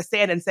line in the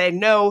sand and saying,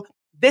 no,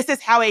 this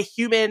is how a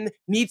human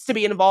needs to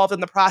be involved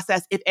in the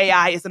process if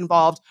AI is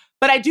involved.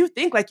 But I do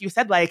think, like you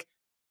said,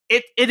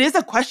 it is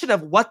a question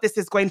of what this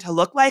is going to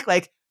look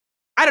like.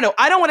 I don't know.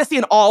 I don't want to see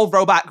an all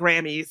robot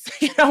Grammys.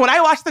 When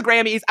I watch the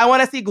Grammys, I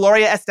want to see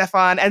Gloria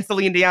Estefan and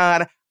Celine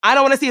Dion. I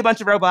don't want to see a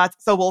bunch of robots,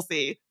 so we'll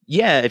see.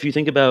 Yeah, if you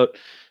think about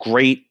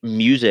great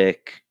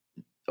music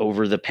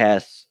over the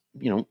past,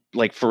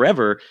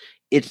 forever,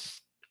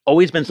 it's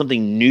always been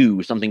something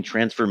new, something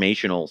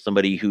transformational,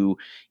 somebody who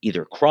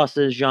either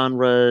crosses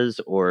genres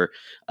or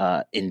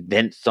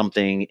invents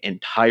something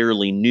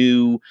entirely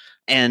new.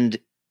 And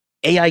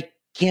AI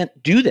can't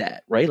do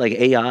that, right? Like,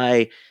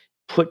 AI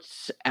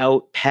puts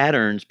out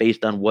patterns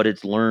based on what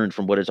it's learned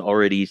from what it's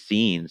already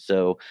seen.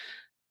 So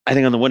I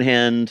think on the one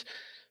hand,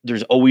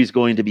 there's always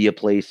going to be a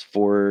place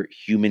for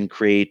human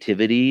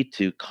creativity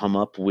to come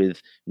up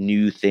with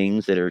new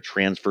things that are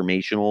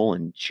transformational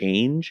and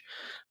change.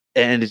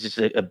 And it's just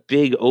a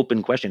big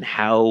open question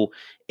how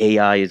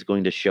AI is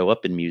going to show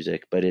up in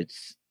music, but it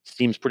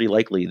seems pretty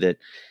likely that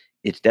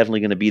it's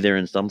definitely going to be there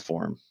in some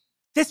form.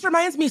 This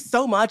reminds me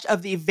so much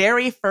of the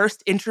very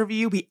first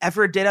interview we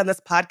ever did on this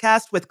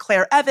podcast with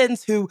Claire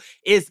Evans, who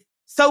is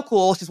so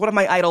cool. She's one of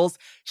my idols.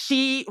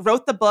 She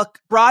wrote the book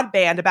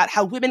Broadband about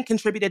how women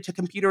contributed to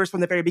computers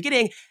from the very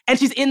beginning. And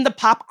she's in the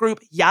pop group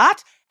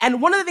Yacht.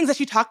 And one of the things that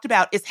she talked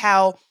about is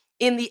how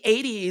in the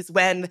 80s,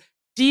 when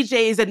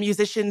DJs and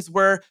musicians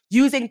were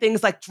using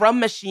things like drum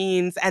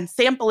machines and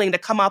sampling to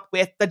come up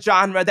with the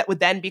genre that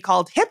would then be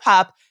called hip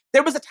hop,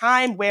 there was a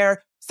time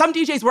where some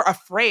DJs were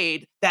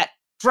afraid that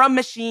drum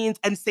machines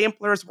and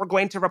samplers were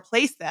going to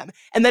replace them,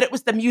 and that it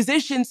was the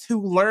musicians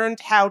who learned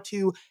how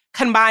to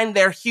combine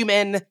their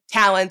human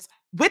talents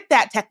with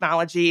that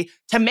technology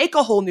to make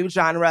a whole new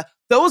genre.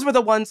 Those were the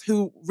ones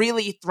who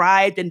really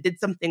thrived and did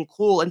something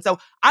cool. And so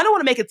I don't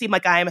want to make it seem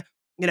like I'm,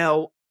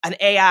 an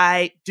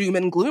AI doom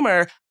and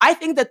gloomer. I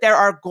think that there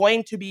are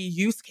going to be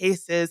use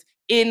cases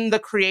in the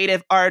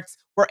creative arts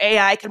where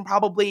AI can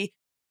probably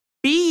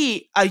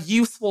be a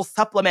useful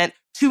supplement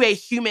to a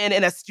human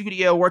in a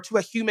studio, or to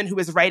a human who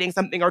is writing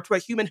something, or to a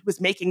human who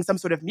is making some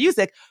sort of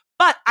music.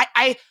 But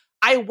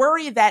I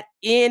worry that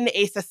in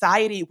a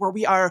society where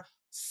we are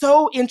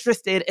so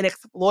interested in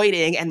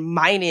exploiting and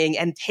mining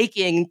and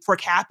taking for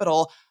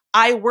capital,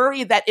 I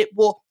worry that it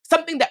will,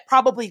 something that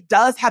probably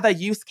does have a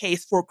use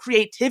case for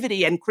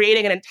creativity and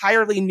creating an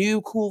entirely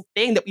new cool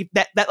thing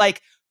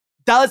that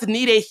does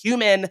need a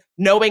human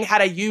knowing how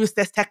to use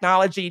this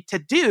technology to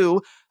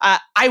do.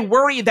 I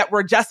worry that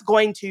we're just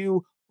going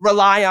to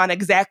rely on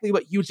exactly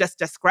what you just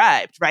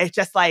described, right?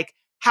 Just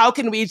how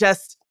can we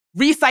just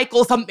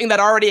recycle something that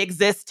already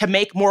exists to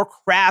make more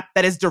crap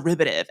that is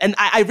derivative. And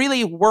I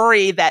really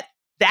worry that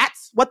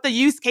that's what the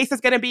use case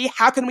is going to be.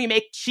 How can we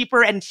make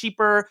cheaper and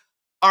cheaper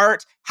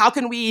art? How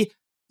can we,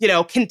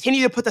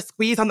 continue to put the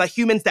squeeze on the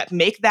humans that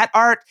make that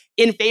art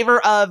in favor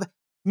of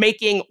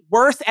making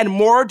worse and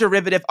more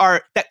derivative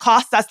art that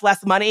costs us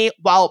less money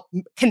while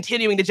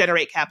continuing to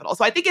generate capital?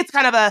 So I think it's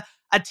kind of a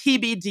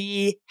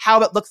TBD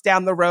how it looks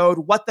down the road,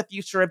 what the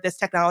future of this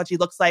technology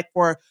looks like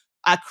for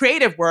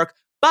creative work.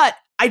 But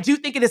I do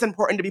think it is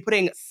important to be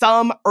putting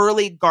some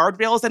early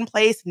guardrails in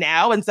place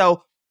now. And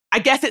so I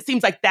guess it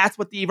seems like that's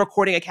what the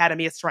Recording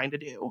Academy is trying to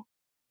do.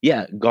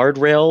 Yeah,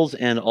 guardrails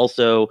and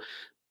also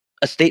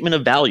a statement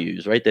of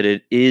values, right? That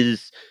it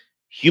is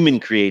human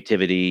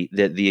creativity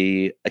that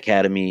the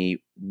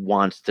Academy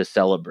wants to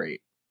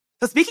celebrate.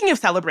 So speaking of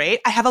celebrate,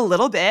 I have a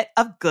little bit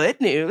of good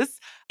news.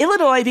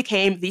 Illinois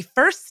became the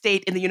first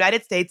state in the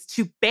United States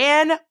to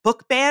ban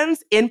book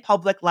bans in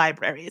public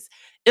libraries.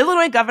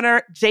 Illinois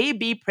Governor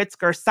J.B.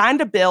 Pritzker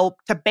signed a bill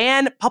to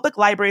ban public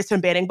libraries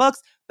from banning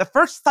books, the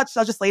first such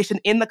legislation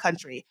in the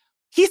country.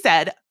 He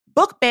said,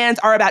 book bans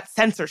are about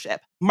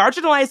censorship,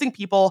 marginalizing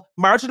people,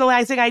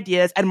 marginalizing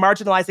ideas, and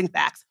marginalizing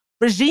facts.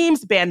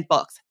 Regimes ban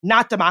books,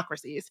 not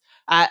democracies.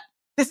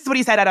 This is what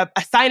he said at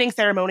a signing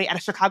ceremony at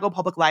a Chicago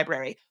public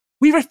library.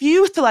 We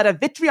refuse to let a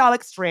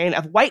vitriolic strain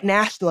of white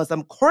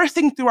nationalism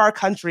coursing through our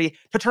country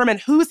determine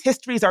whose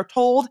histories are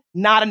told,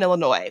 not in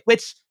Illinois,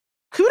 which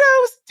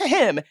kudos to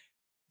him.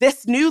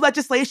 This new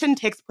legislation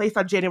takes place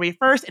on January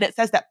 1st, and it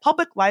says that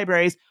public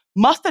libraries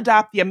must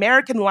adopt the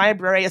American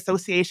Library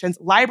Association's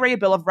Library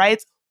Bill of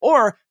Rights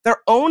or their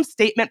own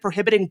statement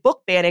prohibiting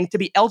book banning to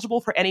be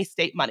eligible for any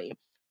state money.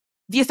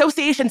 The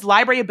association's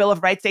Library Bill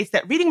of Rights states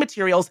that reading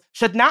materials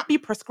should not be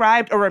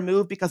prescribed or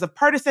removed because of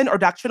partisan or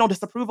doctrinal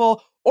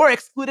disapproval or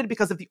excluded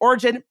because of the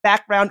origin,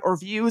 background, or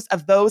views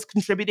of those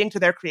contributing to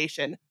their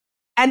creation.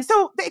 And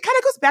so it kind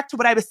of goes back to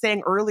what I was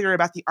saying earlier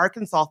about the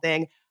Arkansas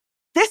thing.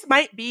 This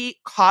might be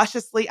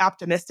cautiously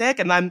optimistic,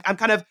 and I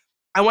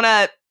want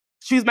to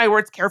choose my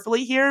words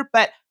carefully here,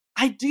 but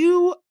I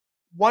do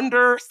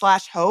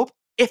wonder/hope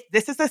if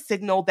this is a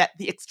signal that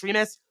the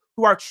extremists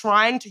who are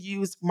trying to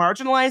use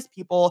marginalized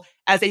people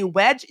as a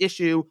wedge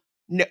issue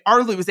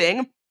are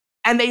losing,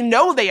 and they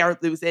know they are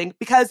losing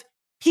because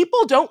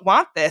people don't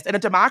want this in a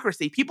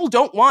democracy. People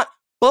don't want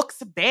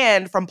books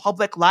banned from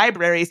public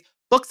libraries,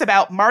 books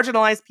about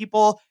marginalized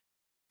people.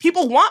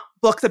 People want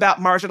books about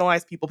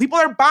marginalized people. People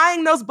are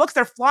buying those books.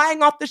 They're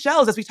flying off the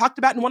shelves, as we talked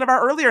about in one of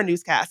our earlier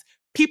newscasts.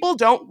 People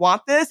don't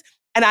want this.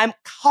 And I'm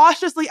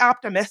cautiously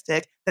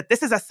optimistic that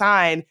this is a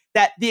sign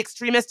that the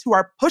extremists who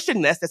are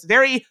pushing this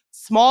very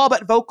small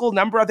but vocal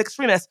number of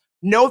extremists,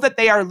 know that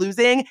they are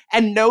losing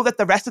and know that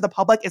the rest of the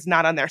public is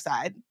not on their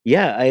side.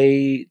 Yeah,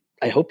 I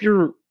hope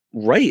you're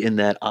right in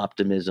that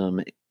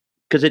optimism,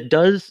 because it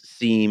does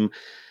seem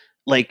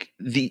like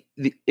the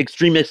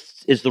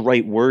extremists is the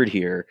right word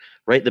here,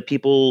 right? The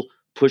people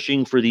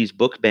pushing for these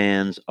book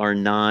bans are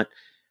not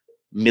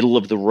middle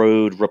of the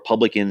road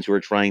Republicans who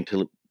are trying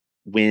to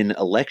win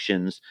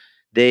elections.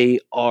 They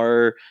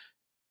are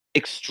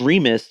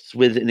extremists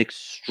with an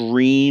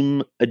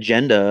extreme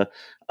agenda,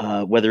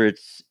 whether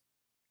it's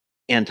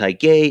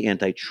anti-gay,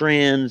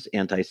 anti-trans,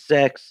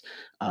 anti-sex,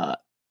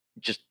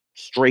 just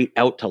straight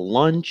out to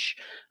lunch.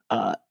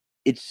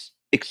 It's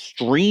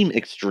extreme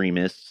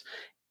extremists.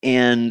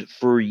 And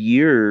for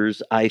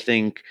years, I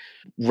think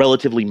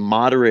relatively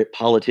moderate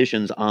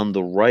politicians on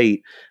the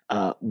right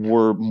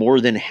were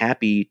more than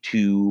happy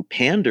to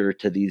pander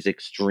to these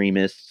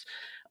extremists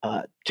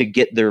to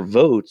get their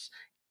votes.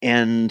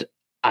 And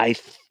I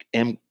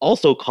am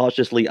also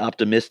cautiously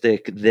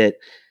optimistic that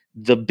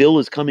the bill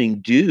is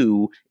coming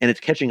due and it's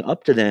catching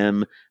up to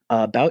them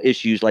about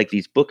issues like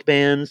these book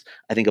bans.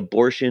 I think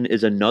abortion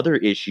is another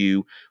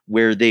issue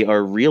where they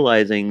are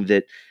realizing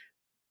that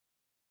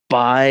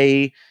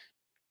by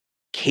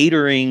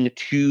catering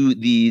to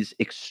these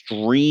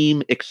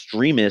extreme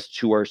extremists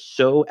who are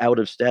so out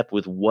of step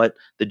with what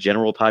the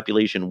general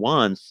population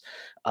wants,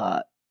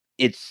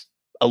 it's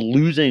a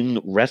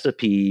losing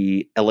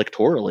recipe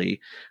electorally.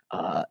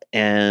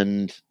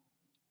 And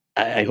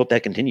I hope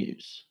that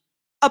continues.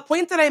 A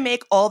point that I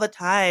make all the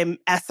time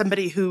as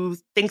somebody who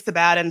thinks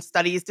about and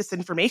studies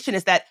disinformation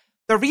is that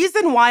the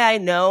reason why I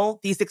know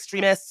these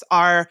extremists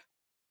are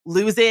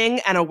losing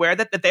and aware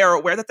that they are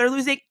aware that they're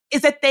losing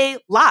is that they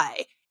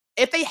lie.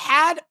 If they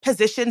had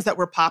positions that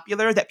were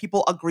popular that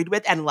people agreed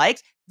with and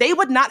liked, they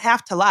would not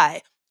have to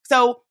lie.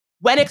 So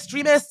when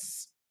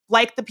extremists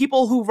like the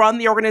people who run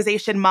the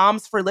organization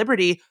Moms for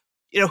Liberty,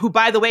 who,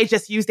 by the way,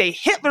 just used a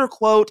Hitler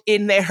quote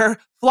in their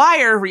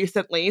flyer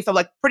recently, so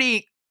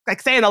pretty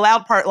saying the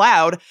loud part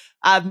loud,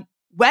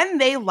 when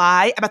they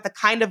lie about the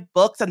kind of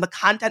books and the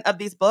content of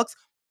these books,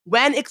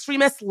 when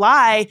extremists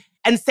lie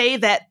and say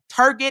that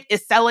Target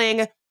is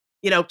selling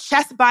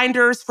chest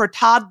binders for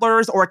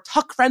toddlers or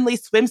tuck-friendly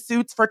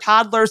swimsuits for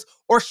toddlers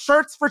or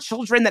shirts for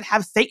children that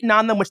have Satan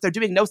on them, which they're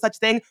doing no such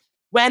thing.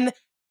 When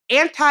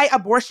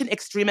anti-abortion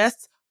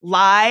extremists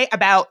lie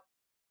about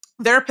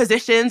their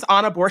positions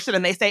on abortion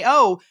and they say,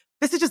 oh,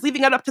 this is just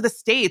leaving it up to the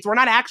states. We're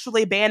not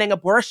actually banning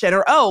abortion,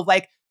 or, oh,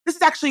 like, this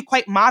is actually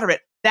quite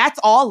moderate. That's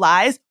all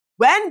lies.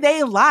 When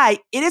they lie,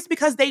 it is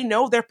because they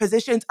know their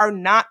positions are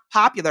not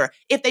popular.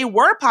 If they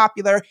were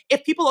popular,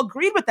 if people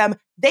agreed with them,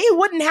 they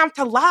wouldn't have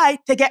to lie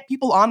to get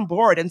people on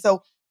board. And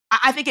so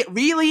I think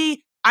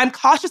I'm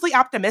cautiously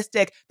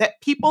optimistic that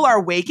people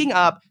are waking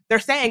up. They're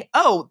saying,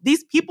 oh,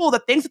 these people, the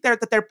things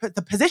that they're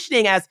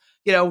positioning as,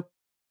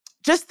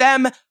 just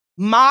them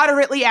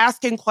moderately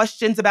asking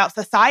questions about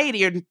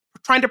society or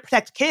trying to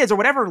protect kids or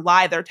whatever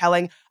lie they're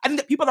telling. I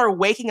think that people are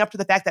waking up to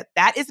the fact that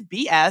that is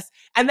BS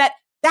and that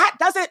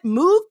doesn't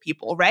move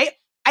people, right?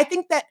 I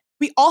think that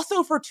we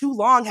also for too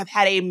long have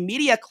had a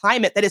media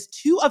climate that is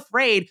too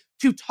afraid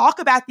to talk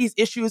about these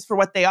issues for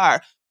what they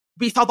are.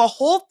 We saw the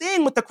whole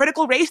thing with the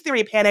critical race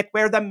theory panic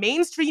where the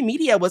mainstream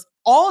media was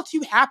all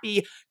too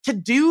happy to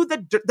do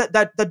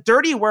the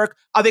dirty work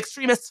of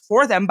extremists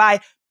for them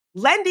by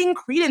lending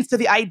credence to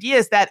the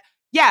ideas that,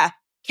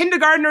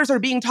 kindergartners are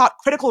being taught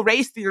critical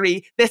race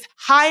theory, this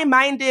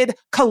high-minded,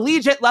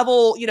 collegiate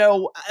level,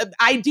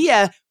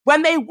 idea,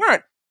 when they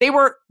weren't. They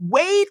were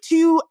way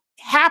too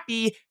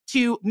happy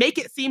to make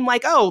it seem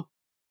like, oh,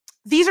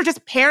 these are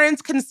just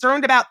parents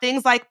concerned about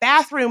things like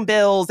bathroom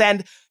bills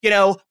and,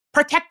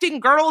 protecting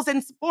girls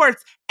in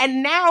sports.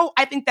 And now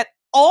I think that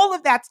all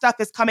of that stuff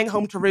is coming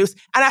home to roost.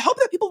 And I hope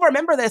that people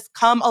remember this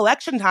come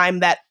election time,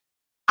 that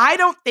I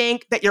don't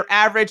think that your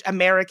average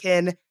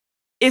American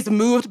is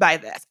moved by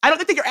this. I don't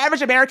think that your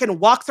average American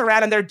walks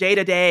around in their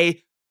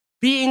day-to-day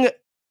being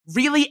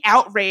really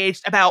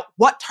outraged about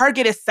what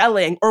Target is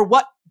selling or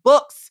what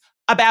books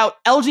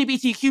about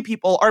LGBTQ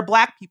people or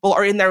Black people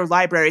are in their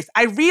libraries.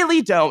 I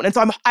really don't. And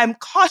so I'm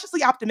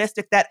cautiously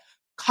optimistic that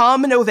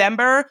come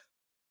November,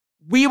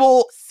 we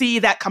will see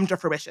that come to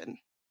fruition.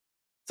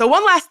 So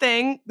one last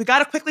thing, we got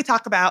to quickly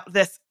talk about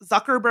this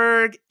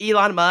Zuckerberg,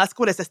 Elon Musk.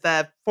 What is this,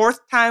 the fourth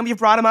time we've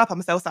brought him up?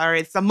 I'm so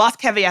sorry. It's a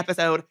Musk-heavy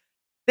episode.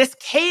 This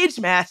cage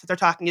match that they're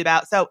talking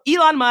about. So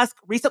Elon Musk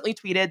recently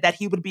tweeted that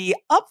he would be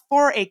up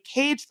for a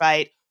cage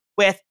fight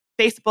with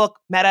Facebook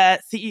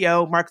Meta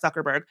CEO Mark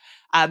Zuckerberg.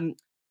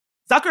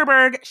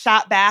 Zuckerberg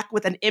shot back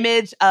with an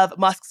image of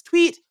Musk's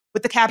tweet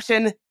with the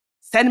caption,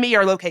 "Send me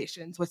your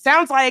locations," which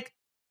sounds like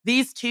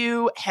these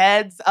two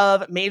heads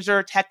of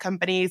major tech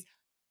companies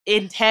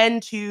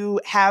intend to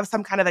have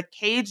some kind of a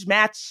cage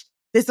match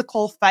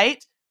physical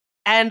fight.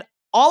 And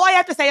all I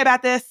have to say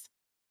about this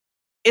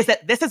is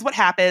that this is what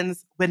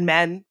happens when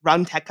men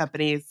run tech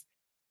companies.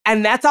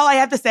 And that's all I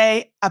have to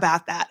say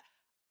about that.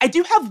 I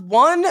do have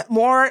one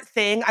more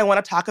thing I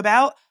want to talk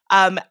about.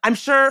 I'm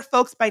sure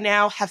folks by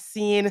now have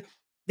seen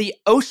the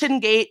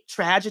OceanGate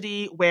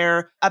tragedy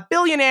where a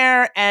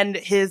billionaire and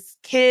his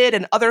kid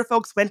and other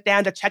folks went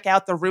down to check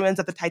out the ruins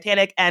of the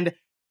Titanic and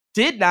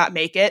did not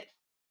make it.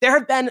 There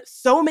have been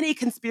so many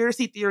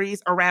conspiracy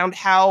theories around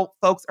how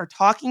folks are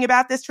talking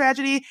about this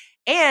tragedy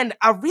and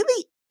a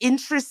really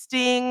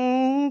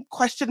interesting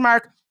question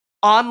mark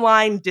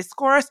online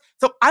discourse.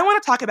 So I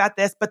want to talk about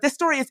this, but this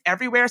story is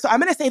everywhere. So I'm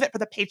going to save it for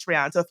the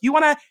Patreon. So if you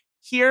want to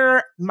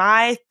hear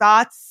my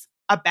thoughts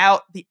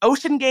about the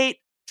OceanGate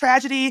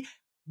tragedy,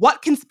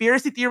 what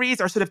conspiracy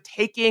theories are sort of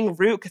taking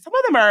root, because some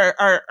of them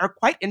are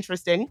quite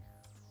interesting,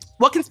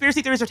 what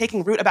conspiracy theories are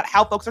taking root about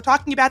how folks are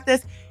talking about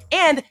this,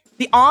 and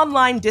the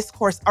online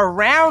discourse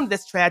around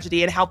this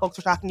tragedy and how folks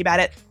are talking about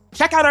it,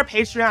 check out our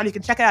Patreon. You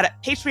can check it out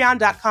at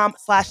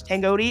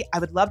patreon.com/Tangoti. I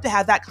would love to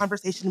have that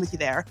conversation with you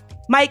there.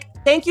 Mike,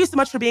 thank you so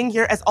much for being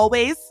here as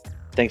always.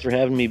 Thanks for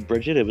having me,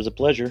 Bridget. It was a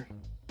pleasure.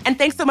 And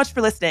thanks so much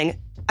for listening.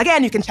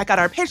 Again, you can check out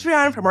our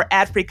Patreon for more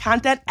ad-free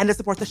content and to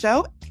support the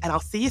show, and I'll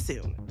see you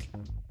soon.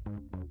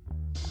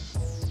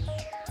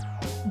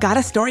 Got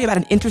a story about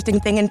an interesting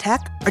thing in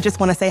tech or just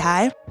want to say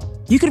hi?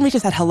 You can reach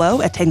us at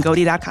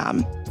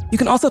hello@tangoti.com. You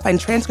can also find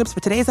transcripts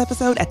for today's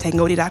episode at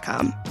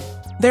tangoti.com.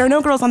 There Are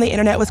No Girls on the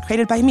Internet was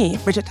created by me,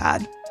 Bridget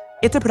Todd.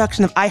 It's a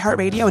production of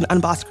iHeartRadio and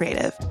Unbossed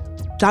Creative.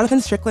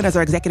 Jonathan Strickland is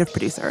our executive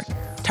producer.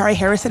 Tari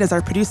Harrison is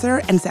our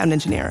producer and sound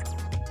engineer.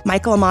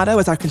 Michael Amato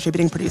is our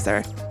contributing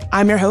producer.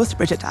 I'm your host,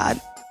 Bridget Todd.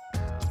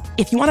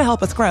 If you want to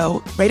help us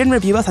grow, rate and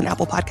review us on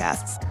Apple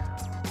Podcasts.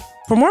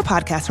 For more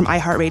podcasts from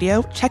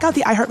iHeartRadio, check out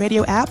the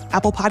iHeartRadio app,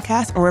 Apple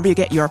Podcasts, or wherever you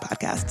get your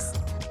podcasts.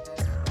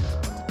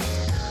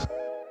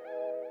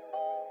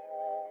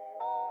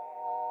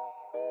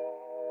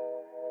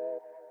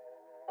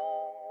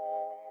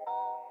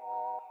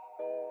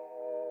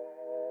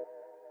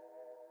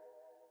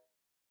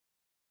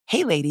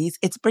 Hey ladies,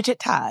 it's Bridget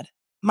Todd.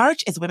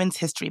 March is Women's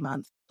History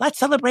Month. Let's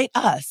celebrate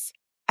us.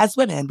 As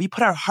women, we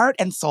put our heart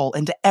and soul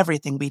into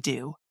everything we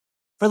do.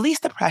 Release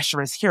the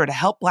Pressure is here to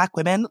help Black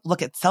women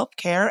look at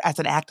self-care as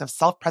an act of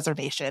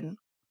self-preservation.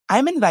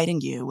 I'm inviting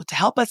you to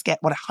help us get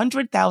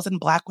 100,000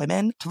 Black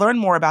women to learn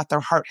more about their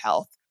heart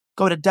health.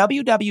 Go to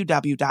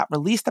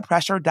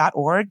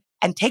www.releasethepressure.org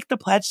and take the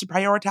pledge to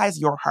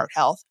prioritize your heart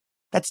health.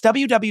 That's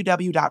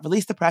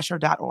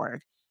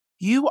www.releasethepressure.org.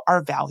 You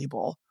are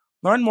valuable.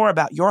 Learn more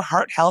about your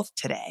heart health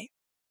today.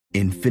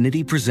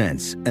 Infinity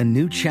presents a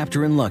new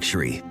chapter in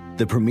luxury,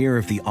 the premiere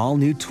of the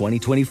all-new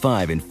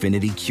 2025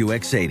 Infiniti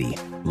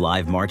QX80,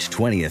 live March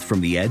 20th from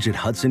the Edge at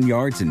Hudson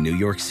Yards in New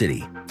York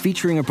City,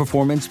 featuring a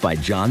performance by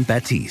John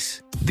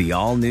Batiste. The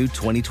all-new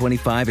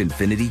 2025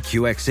 Infiniti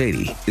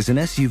QX80 is an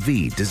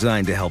SUV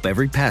designed to help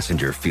every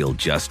passenger feel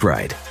just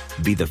right.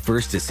 Be the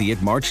first to see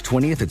it March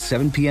 20th at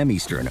 7 p.m.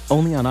 Eastern,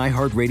 only on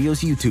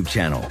iHeartRadio's YouTube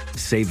channel.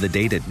 Save the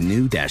date at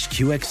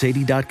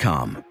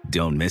new-QX80.com.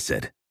 Don't miss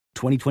it.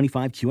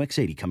 2025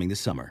 QX80 coming this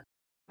summer.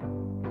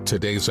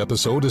 Today's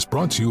episode is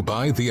brought to you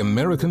by the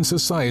American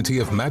Society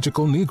of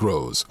Magical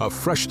Negroes, a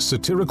fresh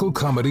satirical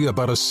comedy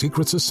about a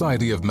secret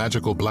society of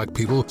magical black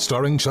people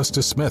starring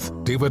Justice Smith,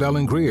 David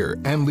Allen Greer,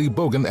 Ann Lee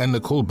Bogan, and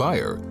Nicole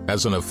Byer.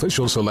 As an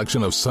official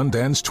selection of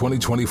Sundance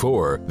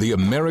 2024, the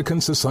American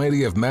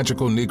Society of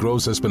Magical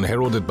Negroes has been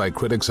heralded by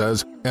critics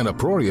as an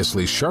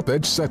uproariously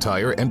sharp-edged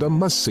satire and a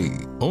must-see.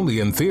 Only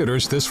in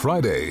theaters this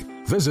Friday.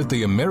 Visit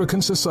the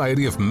American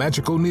Society of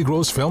Magical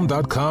Negroes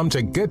film.com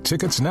to get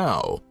tickets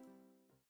now.